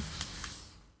than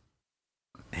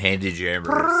handy jammers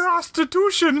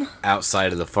Prostitution.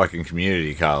 outside of the fucking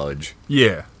community college.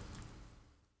 Yeah.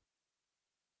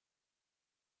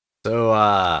 So,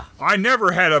 I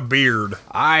never had a beard.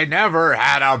 I never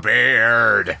had a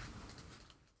beard.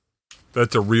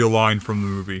 That's a real line from the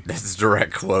movie. That's a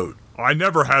direct quote. I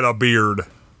never had a beard.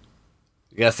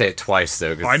 You gotta say it twice,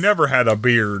 though. 'Cause I never had a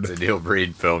beard. it's a Neil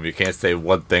Breen film. You can't say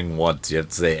one thing once. You have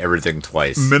to say everything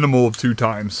twice. Minimal of 2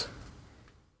 times.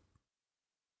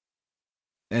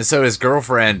 And so his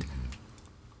girlfriend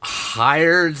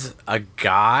hired a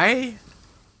guy,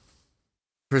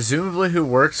 presumably who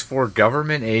works for a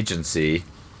government agency,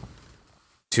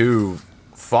 to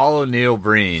follow Neil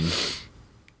Breen.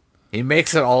 He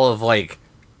makes it all of like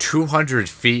 200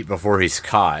 feet before he's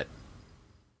caught.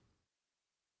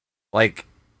 Like,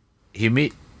 she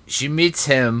meets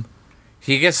him,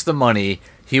 he gets the money,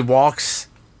 he walks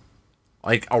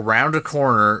like around a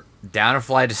corner, down a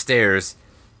flight of stairs.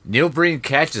 Neil Breen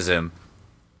catches him,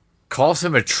 calls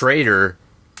him a traitor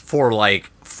for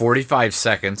like 45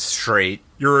 seconds straight.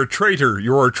 You're a traitor.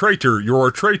 You're a traitor. You're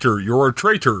a traitor. You're a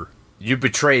traitor. You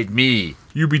betrayed me.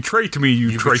 You betrayed me,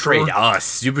 you traitor. Betrayed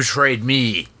us. You betrayed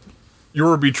me.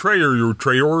 You're a betrayer, you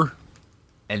traitor.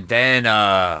 And then,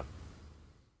 I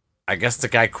guess the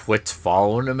guy quits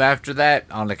following him after that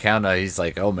on account of he's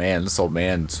like, oh man, this old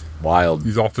man's wild.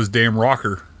 He's off his damn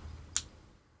rocker.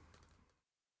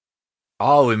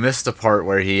 Oh, we missed the part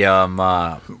where he,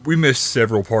 We missed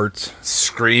several parts.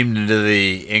 screamed into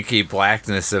the inky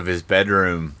blackness of his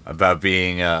bedroom about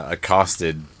being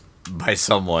accosted by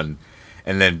someone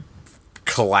and then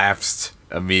collapsed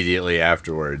immediately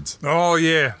afterwards. Oh,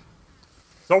 yeah.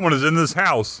 Someone is in this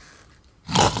house.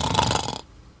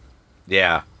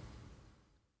 Yeah.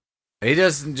 He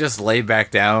doesn't just lay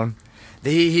back down.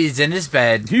 He's in his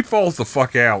bed He falls the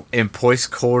fuck out. in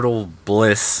postcoital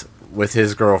bliss with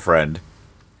his girlfriend.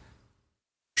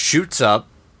 Shoots up,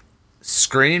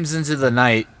 screams into the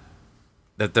night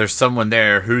that there's someone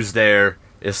there. Who's there?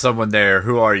 Is someone there?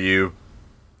 Who are you?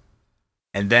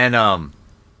 And then,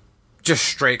 just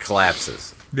straight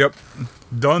collapses. Yep.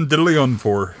 Done diddly on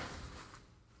for.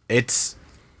 It's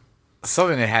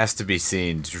something that has to be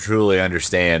seen to truly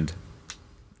understand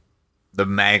the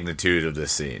magnitude of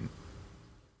this scene.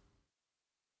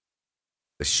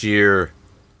 The sheer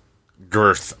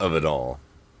girth of it all.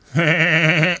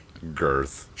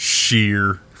 Girth.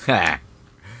 Sheer. Ha.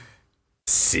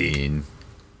 Scene.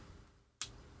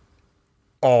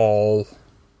 All.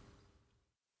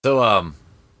 So,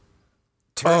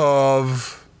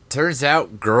 Of. turns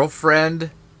out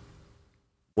girlfriend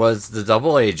was the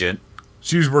double agent.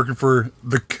 She was working for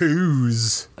the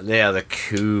Coos. Yeah, the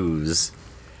Coos.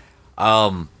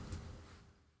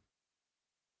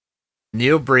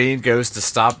 Neil Breen goes to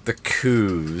stop the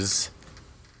Coos.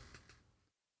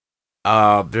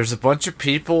 There's a bunch of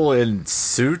people in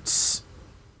suits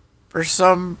for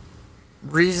some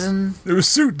reason. It was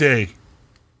suit day.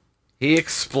 He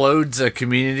explodes a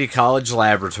community college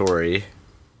laboratory.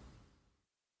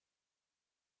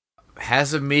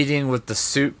 Has a meeting with the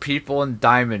suit people and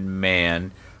Diamond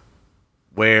Man.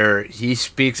 where he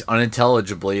speaks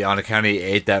unintelligibly on account he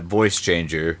ate that voice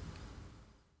changer.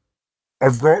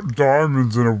 I've got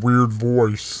diamonds in a weird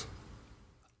voice.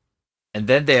 And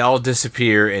then they all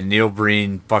disappear and Neil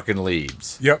Breen fucking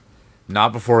leaves. Yep.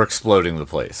 Not before exploding the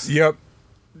place. Yep.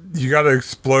 You gotta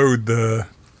explode the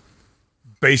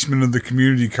basement of the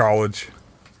community college.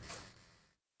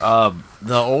 The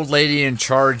old lady in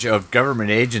charge of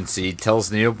government agency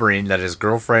tells Neil Breen that his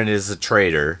girlfriend is a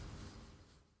traitor.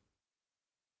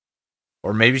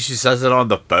 Or maybe she says it on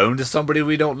the phone to somebody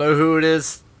we don't know who it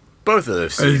is. Both of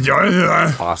those seem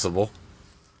possible.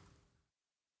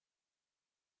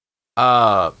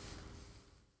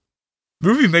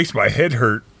 Movie makes my head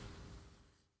hurt.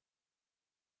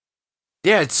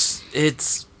 Yeah,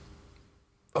 it's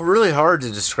really hard to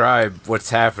describe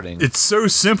what's happening. It's so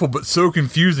simple but so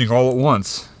confusing all at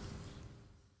once.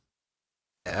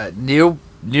 Neil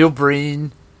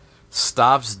Breen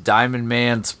stops Diamond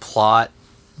Man's plot.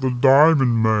 The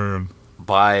Diamond Man.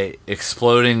 By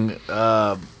exploding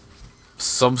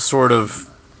some sort of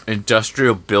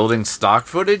industrial building stock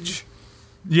footage.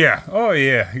 Yeah. Oh,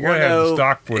 yeah. You gotta have the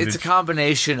stock footage. It's a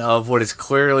combination of what is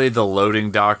clearly the loading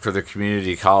dock for the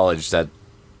community college that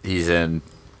he's in,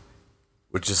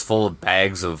 which is full of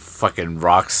bags of fucking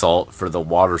rock salt for the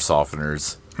water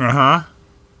softeners. Uh-huh.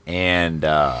 And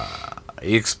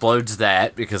he explodes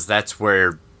that because that's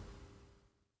where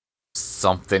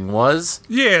something was.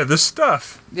 Yeah, the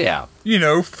stuff. Yeah. You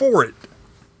know, for it.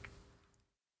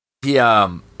 He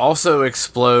also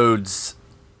explodes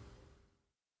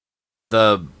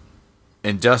the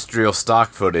industrial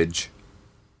stock footage,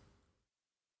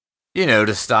 you know,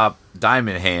 to stop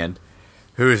Diamond Hand,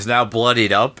 who is now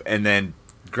bloodied up and then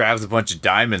grabs a bunch of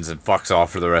diamonds and fucks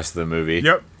off for the rest of the movie.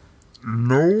 Yep.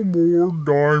 No more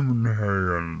Diamond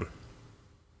Hand.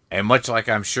 And much like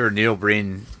I'm sure Neil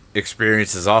Breen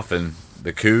experiences often,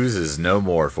 the coos is no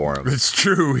more for him. It's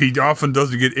true. He often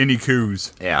doesn't get any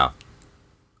coos. Yeah.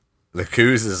 The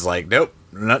coos is like, nope,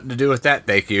 nothing to do with that,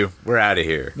 thank you. We're out of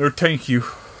here. No, thank you.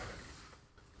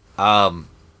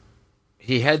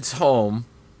 He heads home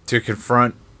to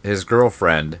confront his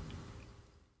girlfriend.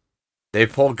 They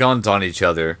pull guns on each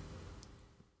other.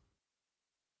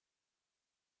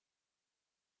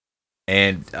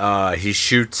 And he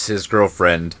shoots his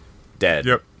girlfriend dead.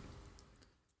 Yep.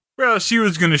 Well, she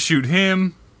was going to shoot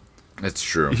him. It's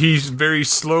true. He's very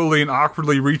slowly and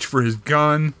awkwardly reached for his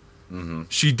gun. Mm-hmm.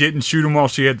 She didn't shoot him while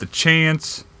she had the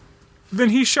chance. Then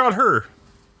he shot her.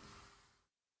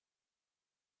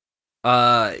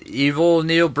 Evil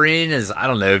Neil Breen is, I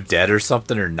don't know, dead or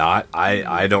something or not.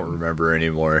 I don't remember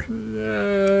anymore.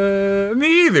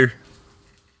 Me either.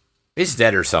 He's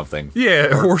dead or something.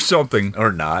 Yeah, or something.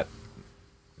 Or not.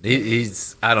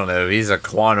 He's, I don't know, he's a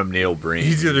quantum Neil Breen.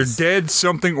 He's either dead,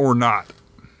 something, or not.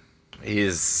 He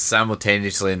is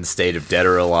simultaneously in the state of dead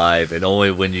or alive, and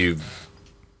only when you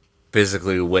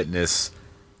physically witness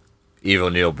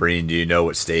evil Neil Breen do you know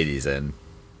what state he's in.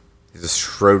 He's a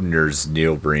Schrodinger's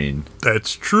Neil Breen.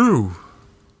 That's true.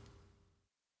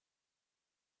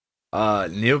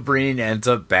 Neil Breen ends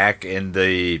up back in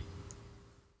the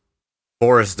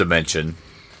forest dimension,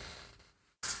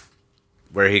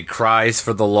 where he cries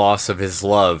for the loss of his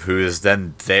love, who is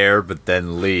then there but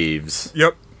then leaves.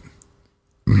 Yep.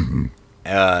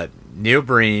 Neil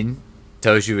Breen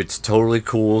tells you it's totally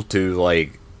cool to,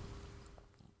 like,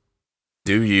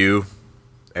 do you.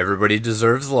 Everybody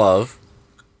deserves love.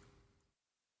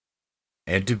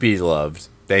 And to be loved.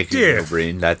 Thank you, Neil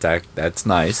Breen. That's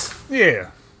nice.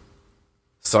 Yeah.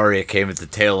 Sorry it came at the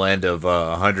tail end of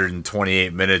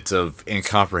 128 minutes of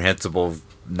incomprehensible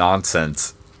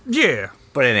nonsense. Yeah.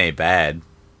 But it ain't bad.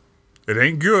 It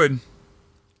ain't good.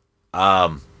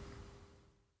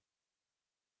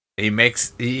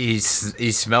 He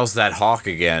smells that hawk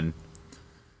again.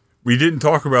 We didn't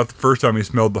talk about the first time he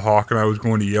smelled the hawk, and I was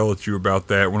going to yell at you about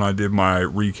that when I did my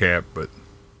recap, but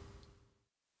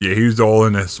yeah, he was all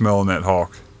in smelling that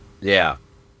hawk. Yeah.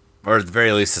 Or at the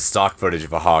very least, the stock footage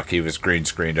of a hawk he was green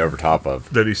screened over top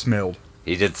of. That he smelled.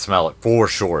 He did smell it, for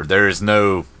sure. There's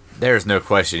no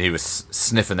question he was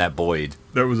sniffing that Boyd.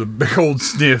 That was a big old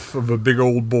sniff of a big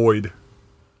old Boyd.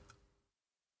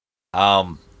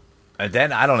 And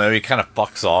then, I don't know, he kind of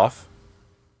fucks off.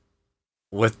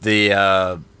 With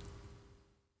the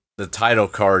title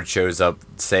card shows up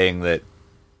saying that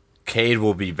Cade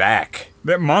will be back.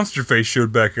 That monster face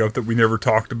showed back up that we never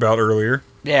talked about earlier.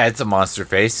 Yeah, it's a monster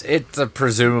face. It's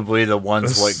presumably the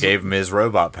ones what gave him his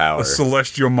robot power. A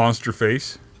celestial monster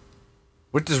face.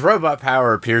 Which his robot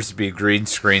power appears to be green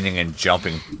screening and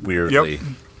jumping weirdly. Yep.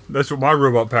 That's what my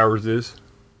robot powers is.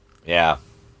 Yeah.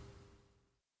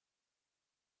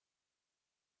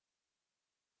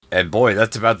 And boy,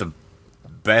 that's about the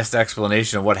best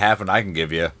explanation of what happened I can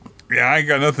give you. Yeah, I ain't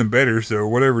got nothing better, so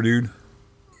whatever, dude.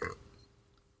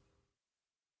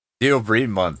 Neil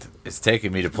Breen Month is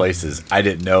taking me to places I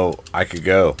didn't know I could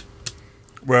go.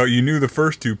 Well, you knew the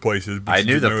first two places. But I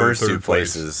knew the first two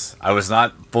places. I was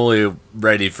not fully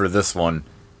ready for this one.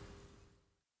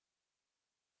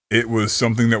 It was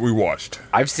something that we watched.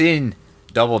 I've seen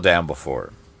Double Down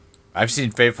before. I've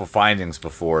seen Fateful Findings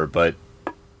before, but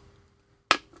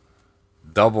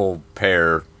Double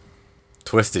Pair,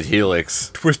 Twisted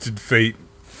Helix, Twisted Fate,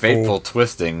 Fateful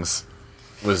Twistings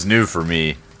was new for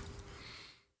me.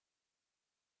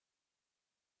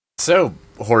 So,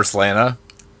 Horse Lana,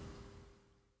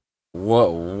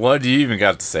 what do you even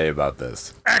got to say about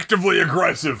this? Actively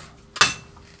aggressive.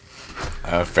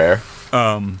 Fair.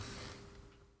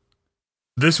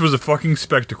 This was a fucking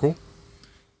spectacle.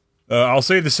 I'll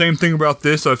say the same thing about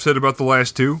this I've said about the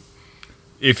last two.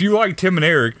 If you like Tim and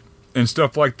Eric and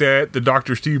stuff like that, the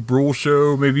Dr. Steve Brule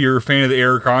show, maybe you're a fan of the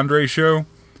Eric Andre show,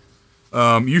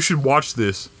 you should watch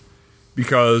this.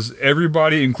 Because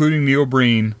everybody, including Neil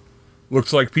Breen,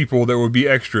 looks like people that would be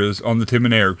extras on the Tim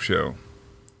and Eric show.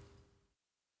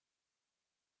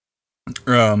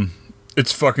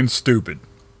 It's fucking stupid.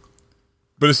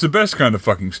 But it's the best kind of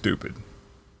fucking stupid.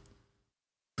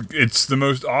 It's the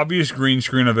most obvious green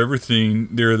screen I've ever seen.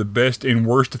 They're the best and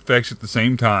worst effects at the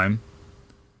same time.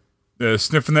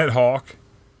 Sniffing that hawk.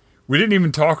 We didn't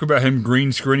even talk about him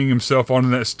green screening himself onto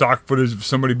that stock footage of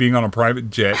somebody being on a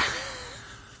private jet.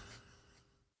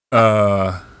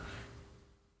 Fuck.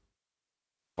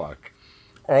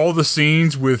 All the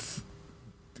scenes with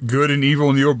good and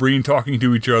evil Neil Breen talking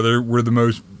to each other were the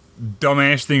most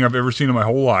dumbass thing I've ever seen in my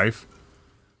whole life.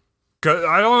 'Cause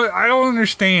I don't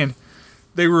understand.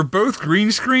 They were both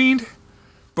green screened,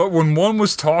 but when one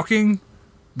was talking,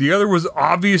 the other was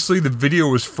obviously the video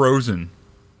was frozen.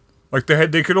 Like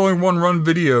they could only run one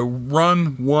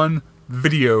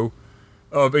video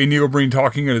of a Neil Breen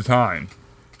talking at a time.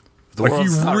 Like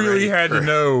you really had to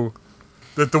know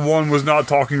that the one was not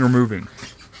talking or moving.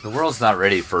 The world's not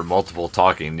ready for multiple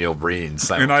talking Neil Breens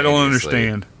simultaneously. And I don't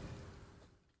understand.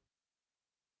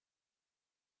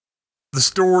 The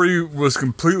story was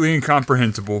completely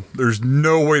incomprehensible. There's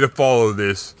no way to follow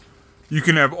this. You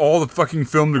can have all the fucking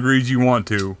film degrees you want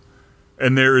to,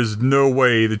 and there is no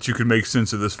way that you can make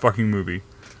sense of this fucking movie.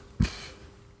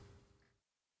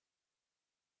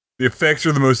 The effects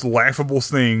are the most laughable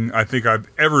thing I think I've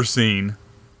ever seen.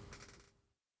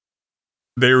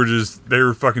 They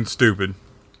were fucking stupid.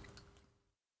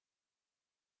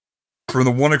 From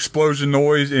the one explosion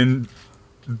noise in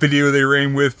video they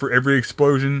ran with for every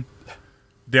explosion,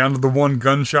 down to the one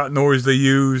gunshot noise they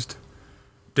used,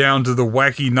 down to the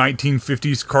wacky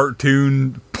 1950s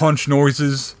cartoon punch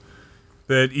noises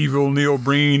that evil Neil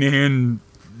Breen and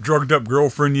drugged up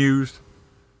girlfriend used.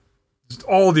 Just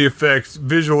all the effects,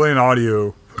 visual and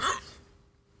audio,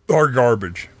 are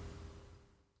garbage.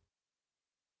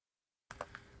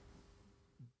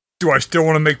 Do I still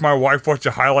want to make my wife watch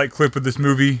a highlight clip of this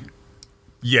movie?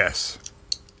 Yes.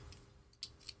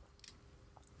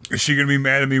 Is she going to be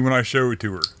mad at me when I show it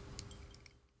to her?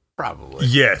 Probably.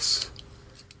 Yes.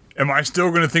 Am I still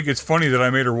going to think it's funny that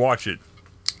I made her watch it?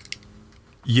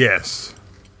 Yes.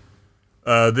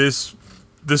 This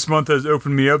month has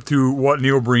opened me up to what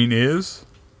Neil Breen is.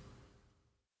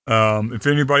 If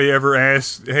anybody ever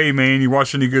asks, hey man, you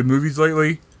watched any good movies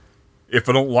lately? If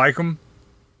I don't like them,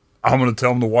 I'm going to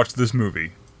tell them to watch this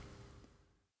movie.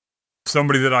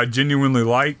 Somebody that I genuinely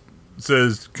like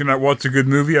says, what's a good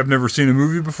movie? I've never seen a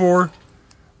movie before. I'll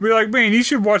be like, man, you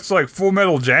should watch like Full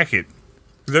Metal Jacket.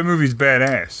 That movie's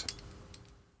badass.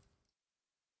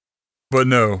 But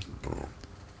no.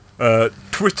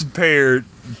 Twisted Pair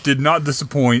did not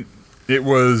disappoint. It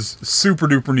was super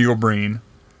duper Neil Breen.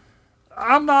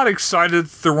 I'm not excited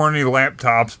that there weren't any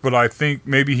laptops, but I think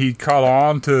maybe he caught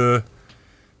on to...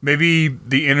 Maybe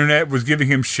the internet was giving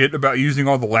him shit about using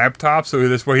all the laptops, so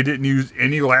that's why he didn't use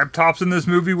any laptops in this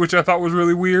movie, which I thought was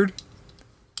really weird.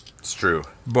 It's true.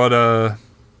 But,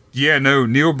 yeah, no,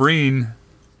 Neil Breen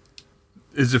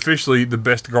is officially the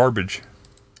best garbage.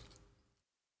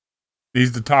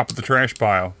 He's the top of the trash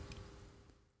pile.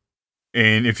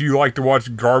 And if you like to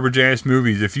watch garbage-ass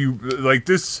movies, if you, like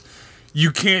this, you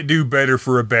can't do better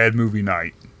for a bad movie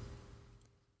night.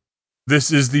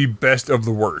 This is the best of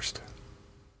the worst.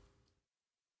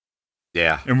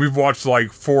 Yeah. And we've watched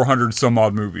like 400 some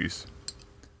odd movies.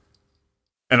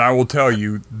 And I will tell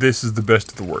you, this is the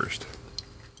best of the worst.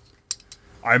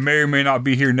 I may or may not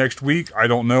be here next week. I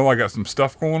don't know. I got some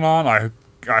stuff going on. I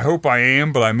hope I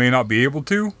am, but I may not be able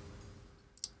to.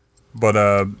 But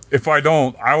if I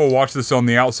don't, I will watch this on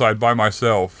the outside by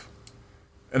myself,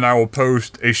 and I will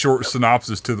post a short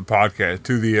synopsis to the podcast,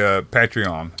 to the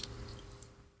Patreon,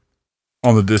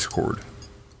 on the Discord.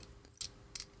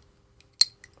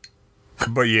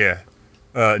 But yeah,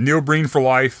 Neil Breen for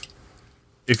life.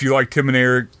 If you like Tim and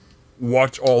Eric,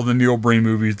 watch all the Neil Breen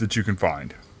movies that you can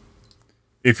find.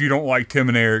 If you don't like Tim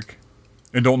and Eric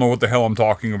and don't know what the hell I'm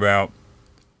talking about,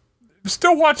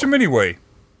 still watch them anyway.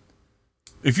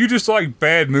 If you just like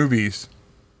bad movies,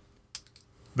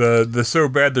 the so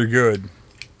bad they're good,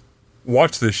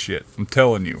 watch this shit. I'm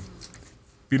telling you.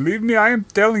 Believe me, I am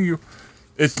telling you.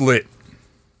 It's lit.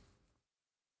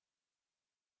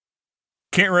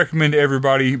 Can't recommend to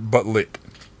everybody, but lit.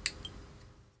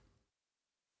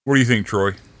 What do you think,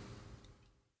 Troy?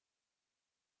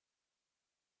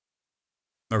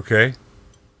 Okay.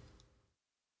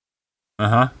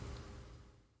 Uh-huh.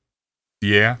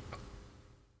 Yeah.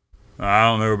 I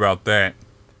don't know about that.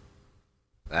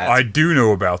 I do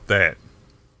know about that.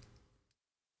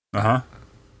 Uh-huh.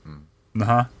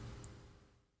 Uh-huh.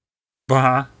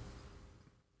 Uh-huh.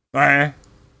 Uh-huh.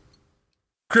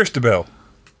 Christabel,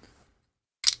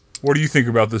 what do you think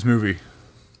about this movie?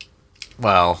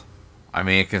 Well, I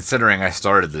mean, considering I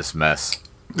started this mess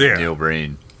with Neil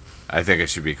Breen, I think it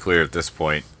should be clear at this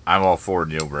point. I'm all for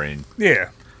Neil Breen. Yeah.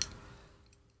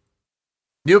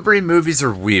 Neil Breen movies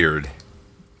are weird.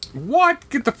 What?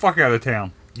 Get the fuck out of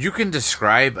town. You can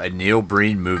describe a Neil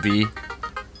Breen movie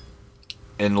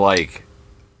in, like,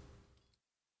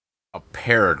 a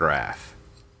paragraph.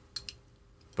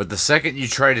 But the second you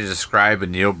try to describe a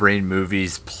Neil Breen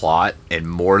movie's plot in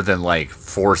more than, like,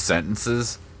 4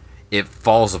 sentences, it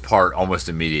falls apart almost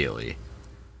immediately.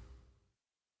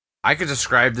 I could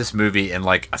describe this movie in,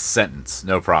 like, a sentence,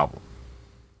 no problem.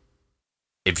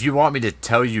 If you want me to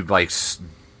tell you, like,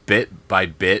 bit by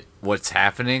bit what's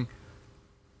happening,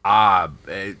 I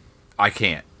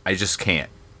can't. I just can't.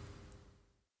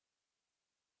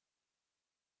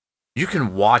 You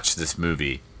can watch this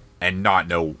movie and not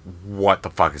know what the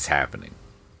fuck is happening.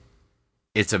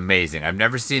 It's amazing. I've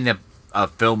never seen a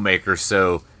filmmaker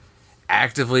so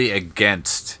actively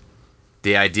against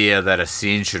the idea that a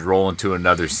scene should roll into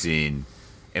another scene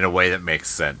in a way that makes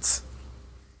sense.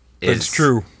 It's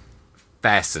true.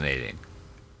 Fascinating.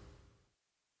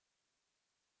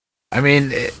 I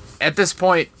mean, at this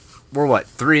point, we're what,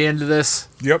 3 into this?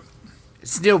 Yep.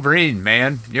 It's Neil Breen,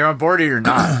 man. You're on board or you're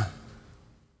not.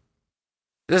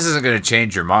 This isn't going to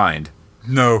change your mind.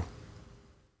 No.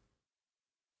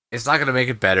 It's not going to make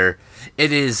it better.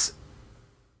 It is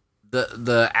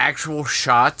the actual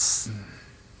shots,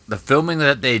 the filming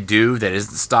that they do that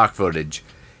isn't stock footage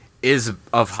is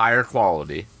of higher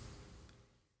quality.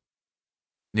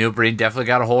 Neil Breen definitely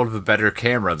got a hold of a better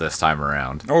camera this time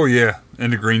around. Oh, yeah.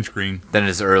 And a green screen. Than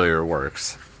his earlier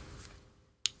works.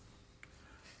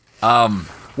 Wasn't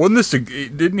this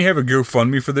didn't he have a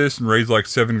GoFundMe for this and raise like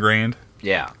 $7,000?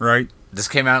 Yeah. Right? This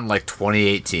came out in like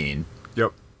 2018.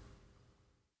 Yep.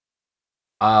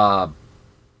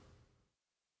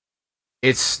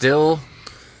 It's still,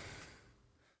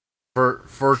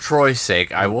 for Troy's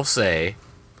sake, I will say,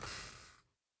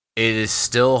 it is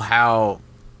still how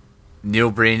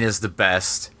Neil Breen is the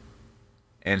best,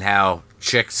 and how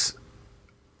chicks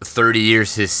 30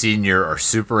 years his senior are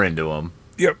super into him.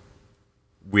 Yep.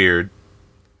 Weird.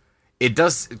 It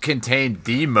does contain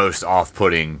the most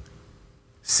off-putting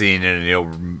scene in a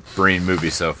Neil Breen movie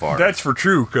so far. That's for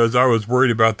true, because I was worried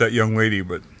about that young lady,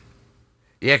 but...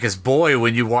 Yeah, because boy,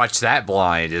 when you watch that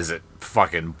blind, is it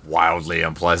fucking wildly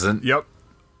unpleasant. Yep.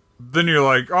 Then you're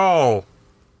like, oh,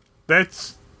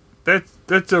 that's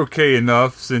okay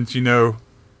enough, since, you know,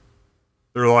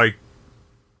 they're like,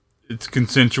 it's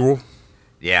consensual.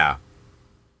 Yeah.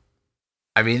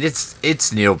 I mean,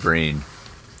 it's Neil Breen.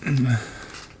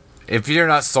 If you're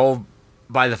not sold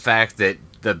by the fact that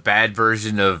the bad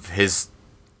version of his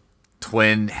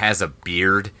twin has a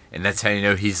beard, and that's how you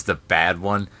know he's the bad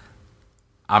one,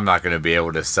 I'm not going to be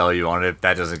able to sell you on it if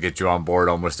that doesn't get you on board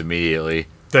almost immediately.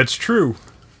 That's true.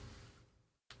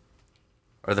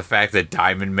 Or the fact that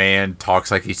Diamond Man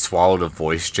talks like he swallowed a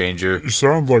voice changer. It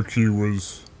sounds like he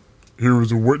was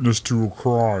a witness to a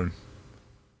crime.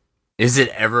 Is it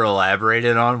ever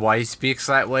elaborated on why he speaks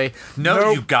that way? No,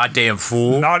 Nope. you goddamn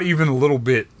fool. Not even a little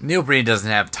bit. Neil Breen doesn't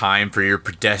have time for your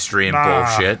pedestrian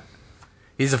bullshit.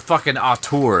 He's a fucking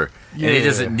auteur, and he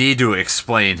doesn't need to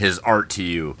explain his art to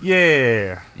you.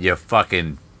 Yeah. You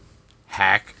fucking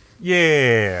hack.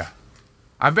 Yeah.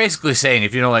 I'm basically saying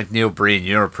if you don't like Neil Breen,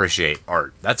 you don't appreciate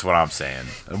art. That's what I'm saying.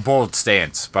 A bold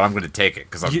stance, but I'm going to take it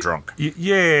because I'm drunk.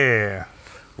 Yeah.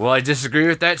 Will I disagree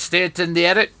with that stance in the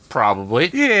edit?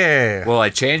 Probably. Yeah. Will I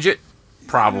change it?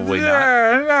 Probably not.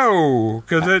 Yeah, no,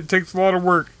 because it takes a lot of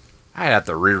work. I'd have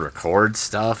to re-record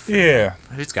stuff. Yeah.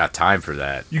 Who's got time for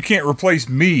that? You can't replace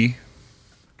me.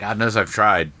 God knows I've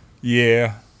tried.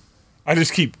 Yeah. I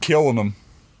just keep killing them.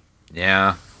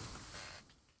 Yeah.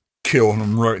 Killing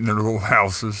them right in their little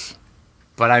houses.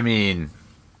 But I mean,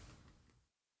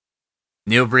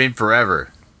 Neil Breen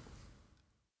forever.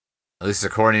 At least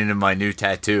according to my new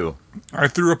tattoo. I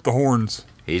threw up the horns.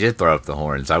 He did throw up the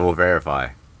horns. I will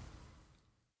verify.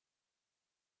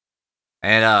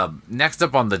 And next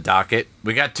up on the docket,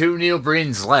 we got 2 Neil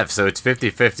Breens left, so it's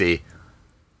 50-50.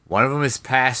 One of them is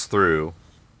Pass Through.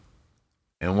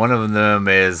 And one of them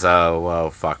is,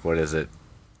 what is it?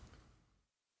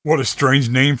 What a strange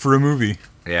name for a movie.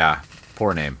 Yeah,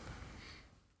 poor name.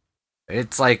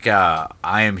 It's like, I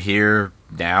Am Here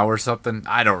Now or something.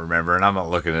 I don't remember, and I'm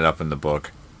not looking it up in the book.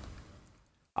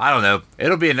 I don't know.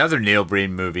 It'll be another Neil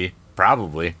Breen movie,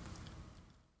 probably.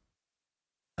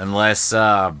 Unless,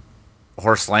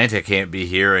 Horse Lanta can't be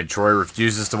here and Troy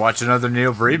refuses to watch another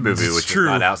Neil Breen movie, which is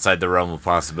not outside the realm of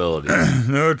possibility.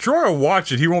 No, Troy will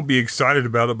watch it. He won't be excited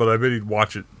about it, but I bet he'd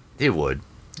watch it. He would.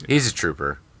 He's a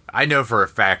trooper. I know for a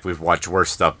fact we've watched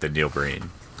worse stuff than Neil Breen.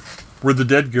 Where the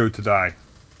dead go to die.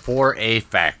 For a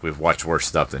fact, we've watched worse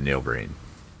stuff than Neil Breen.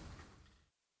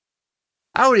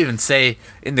 I would even say,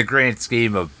 in the grand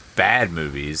scheme of bad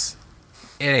movies,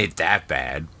 it ain't that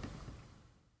bad.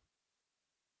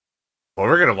 Well,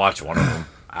 we're gonna watch one of them.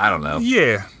 I don't know.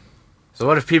 Yeah. So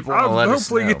what if people want to let us know?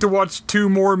 Hopefully get to watch 2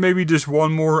 more, maybe just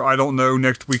 1 more. I don't know.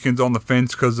 Next weekend's on the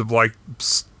fence because of, like,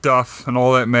 stuff and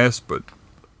all that mess, but...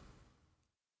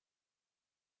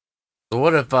 So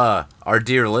what if our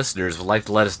dear listeners would like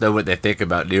to let us know what they think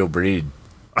about Neil Breen?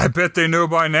 I bet they know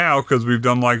by now because we've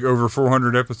done, like, over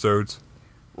 400 episodes.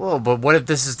 Well, but what if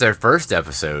this is their first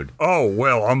episode? Oh,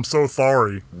 well, I'm so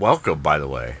sorry. Welcome, by the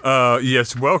way.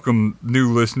 Yes, welcome,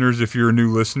 new listeners, if you're new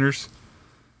listeners.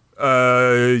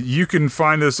 You can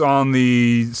find us on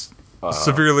the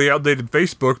severely outdated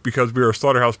Facebook because we are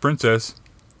Slaughterhouse Princess.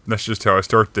 That's just how I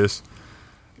start this.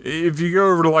 If you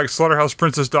go over to, like,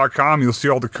 slaughterhouseprincess.com, you'll see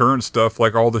all the current stuff,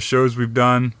 like all the shows we've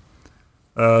done,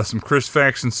 some Chris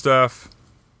facts and stuff,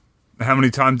 how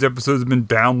many times episodes have been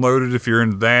downloaded if you're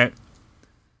into that.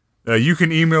 You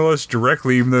can email us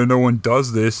directly, even though no one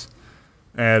does this,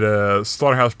 at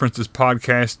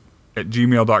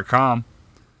slaughterhouseprincesspodcast@gmail.com.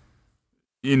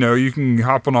 You know, you can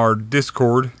hop on our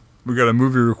Discord. We got a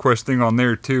movie request thing on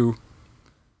there, too.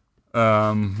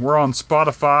 We're on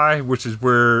Spotify, which is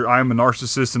where I'm a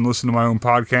narcissist and listen to my own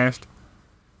podcast.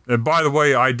 And by the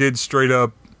way, I did straight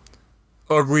up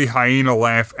ugly hyena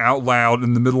laugh out loud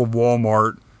in the middle of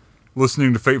Walmart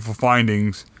listening to Fateful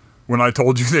Findings when I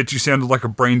told you that you sounded like a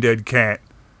brain-dead cat.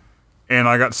 And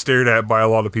I got stared at by a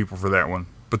lot of people for that one.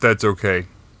 But that's okay.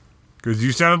 Because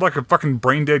you sounded like a fucking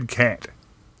brain-dead cat.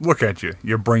 Look at you,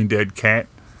 you brain-dead cat.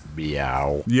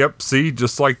 Meow. Yep, see?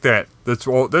 Just like that. That's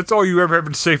all you ever have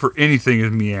to say for anything is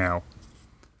meow.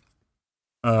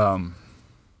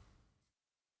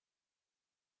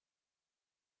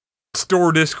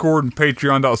 Store, Discord, and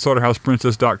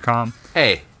Patreon.slaughterhouseprincess.com.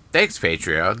 Hey, thanks,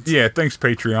 Patreon. Yeah, thanks,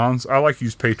 Patreons. I like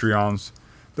use Patreons.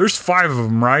 There's 5 of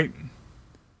them, right?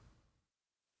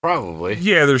 Probably.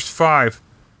 Yeah, there's 5.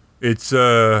 It's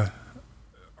our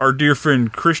dear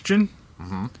friend Christian.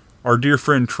 Mm-hmm. Our dear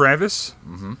friend Travis.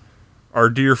 Mm-hmm. Our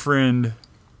dear friend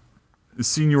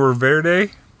Senor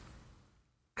Verde.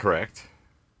 Correct.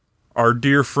 Our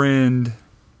dear friend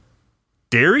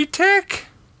Dairy Tech?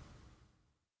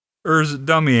 Or is it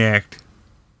Dummy Act?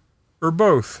 Or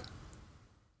both?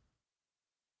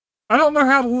 I don't know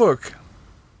how to look.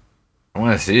 I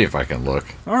want to see if I can look.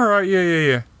 Alright,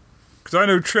 yeah. Because I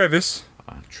know Travis.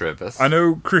 Travis. I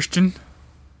know Christian.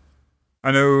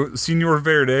 I know Senor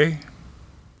Verde.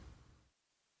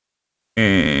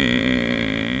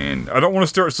 And I don't want to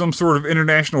start some sort of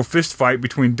international fist fight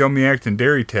between Dummy Act and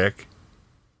Dairy Tech.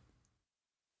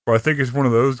 But I think it's one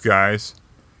of those guys.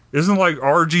 Isn't like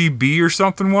RGB or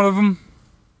something one of them?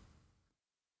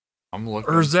 I'm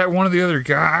looking. Or is that one of the other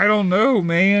guys? I don't know,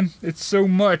 man. It's so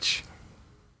much.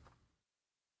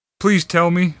 Please tell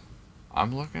me.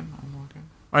 I'm looking.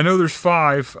 I know there's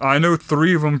 5. I know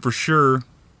 3 of them for sure.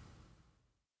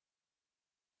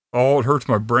 Oh, it hurts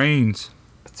my brains.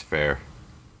 That's fair.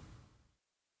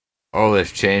 Oh,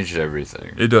 they've changed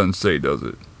everything. It doesn't say, does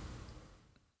it?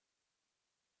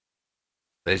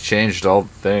 They changed all the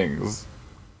things.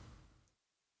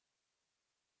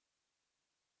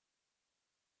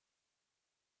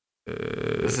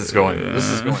 This is going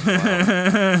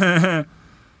well.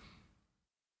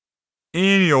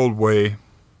 Any old way.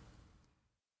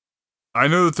 I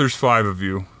know that there's 5 of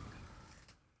you.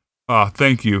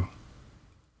 Thank you.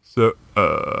 So,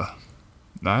 I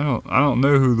don't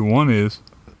know who the one is.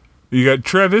 You got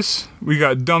Travis, we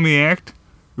got Dummy Act,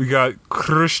 we got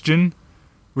Christian,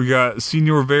 we got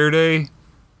Senor Verde,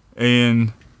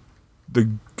 and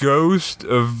the Ghost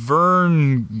of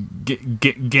Vern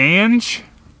Gange?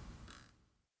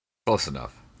 Close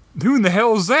enough. Who in the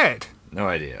hell is that? No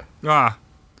idea.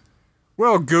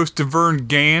 Well, Ghost of Vern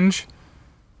Gange,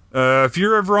 if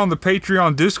you're ever on the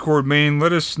Patreon Discord, man,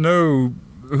 let us know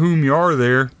whom you are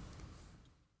there.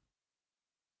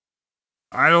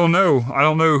 I don't know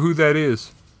who that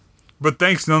is. But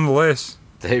thanks nonetheless.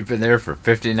 They've been there for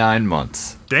 59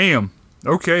 months. Damn.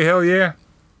 Okay, hell yeah.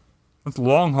 That's a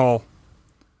long haul.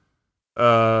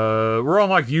 We're on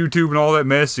like YouTube and all that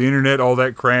mess, the internet, all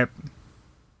that crap.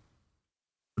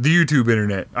 The YouTube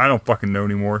internet. I don't fucking know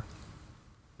anymore.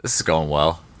 This is going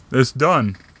well. It's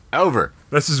done. Over.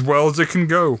 That's as well as it can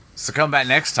go. So come back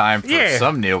next time for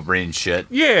some Neil Breen shit.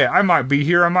 Yeah, I might be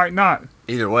here, I might not.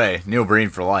 Either way, Neil Breen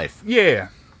for life. Yeah.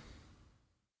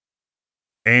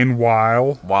 And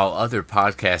while other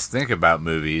podcasts think about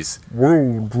movies,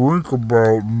 we'll drink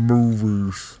about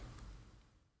movies.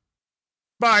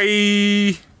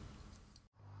 Bye!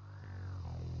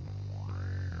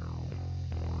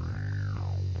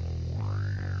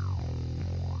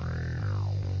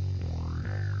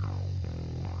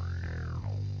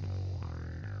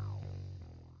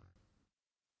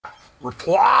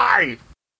 Reply!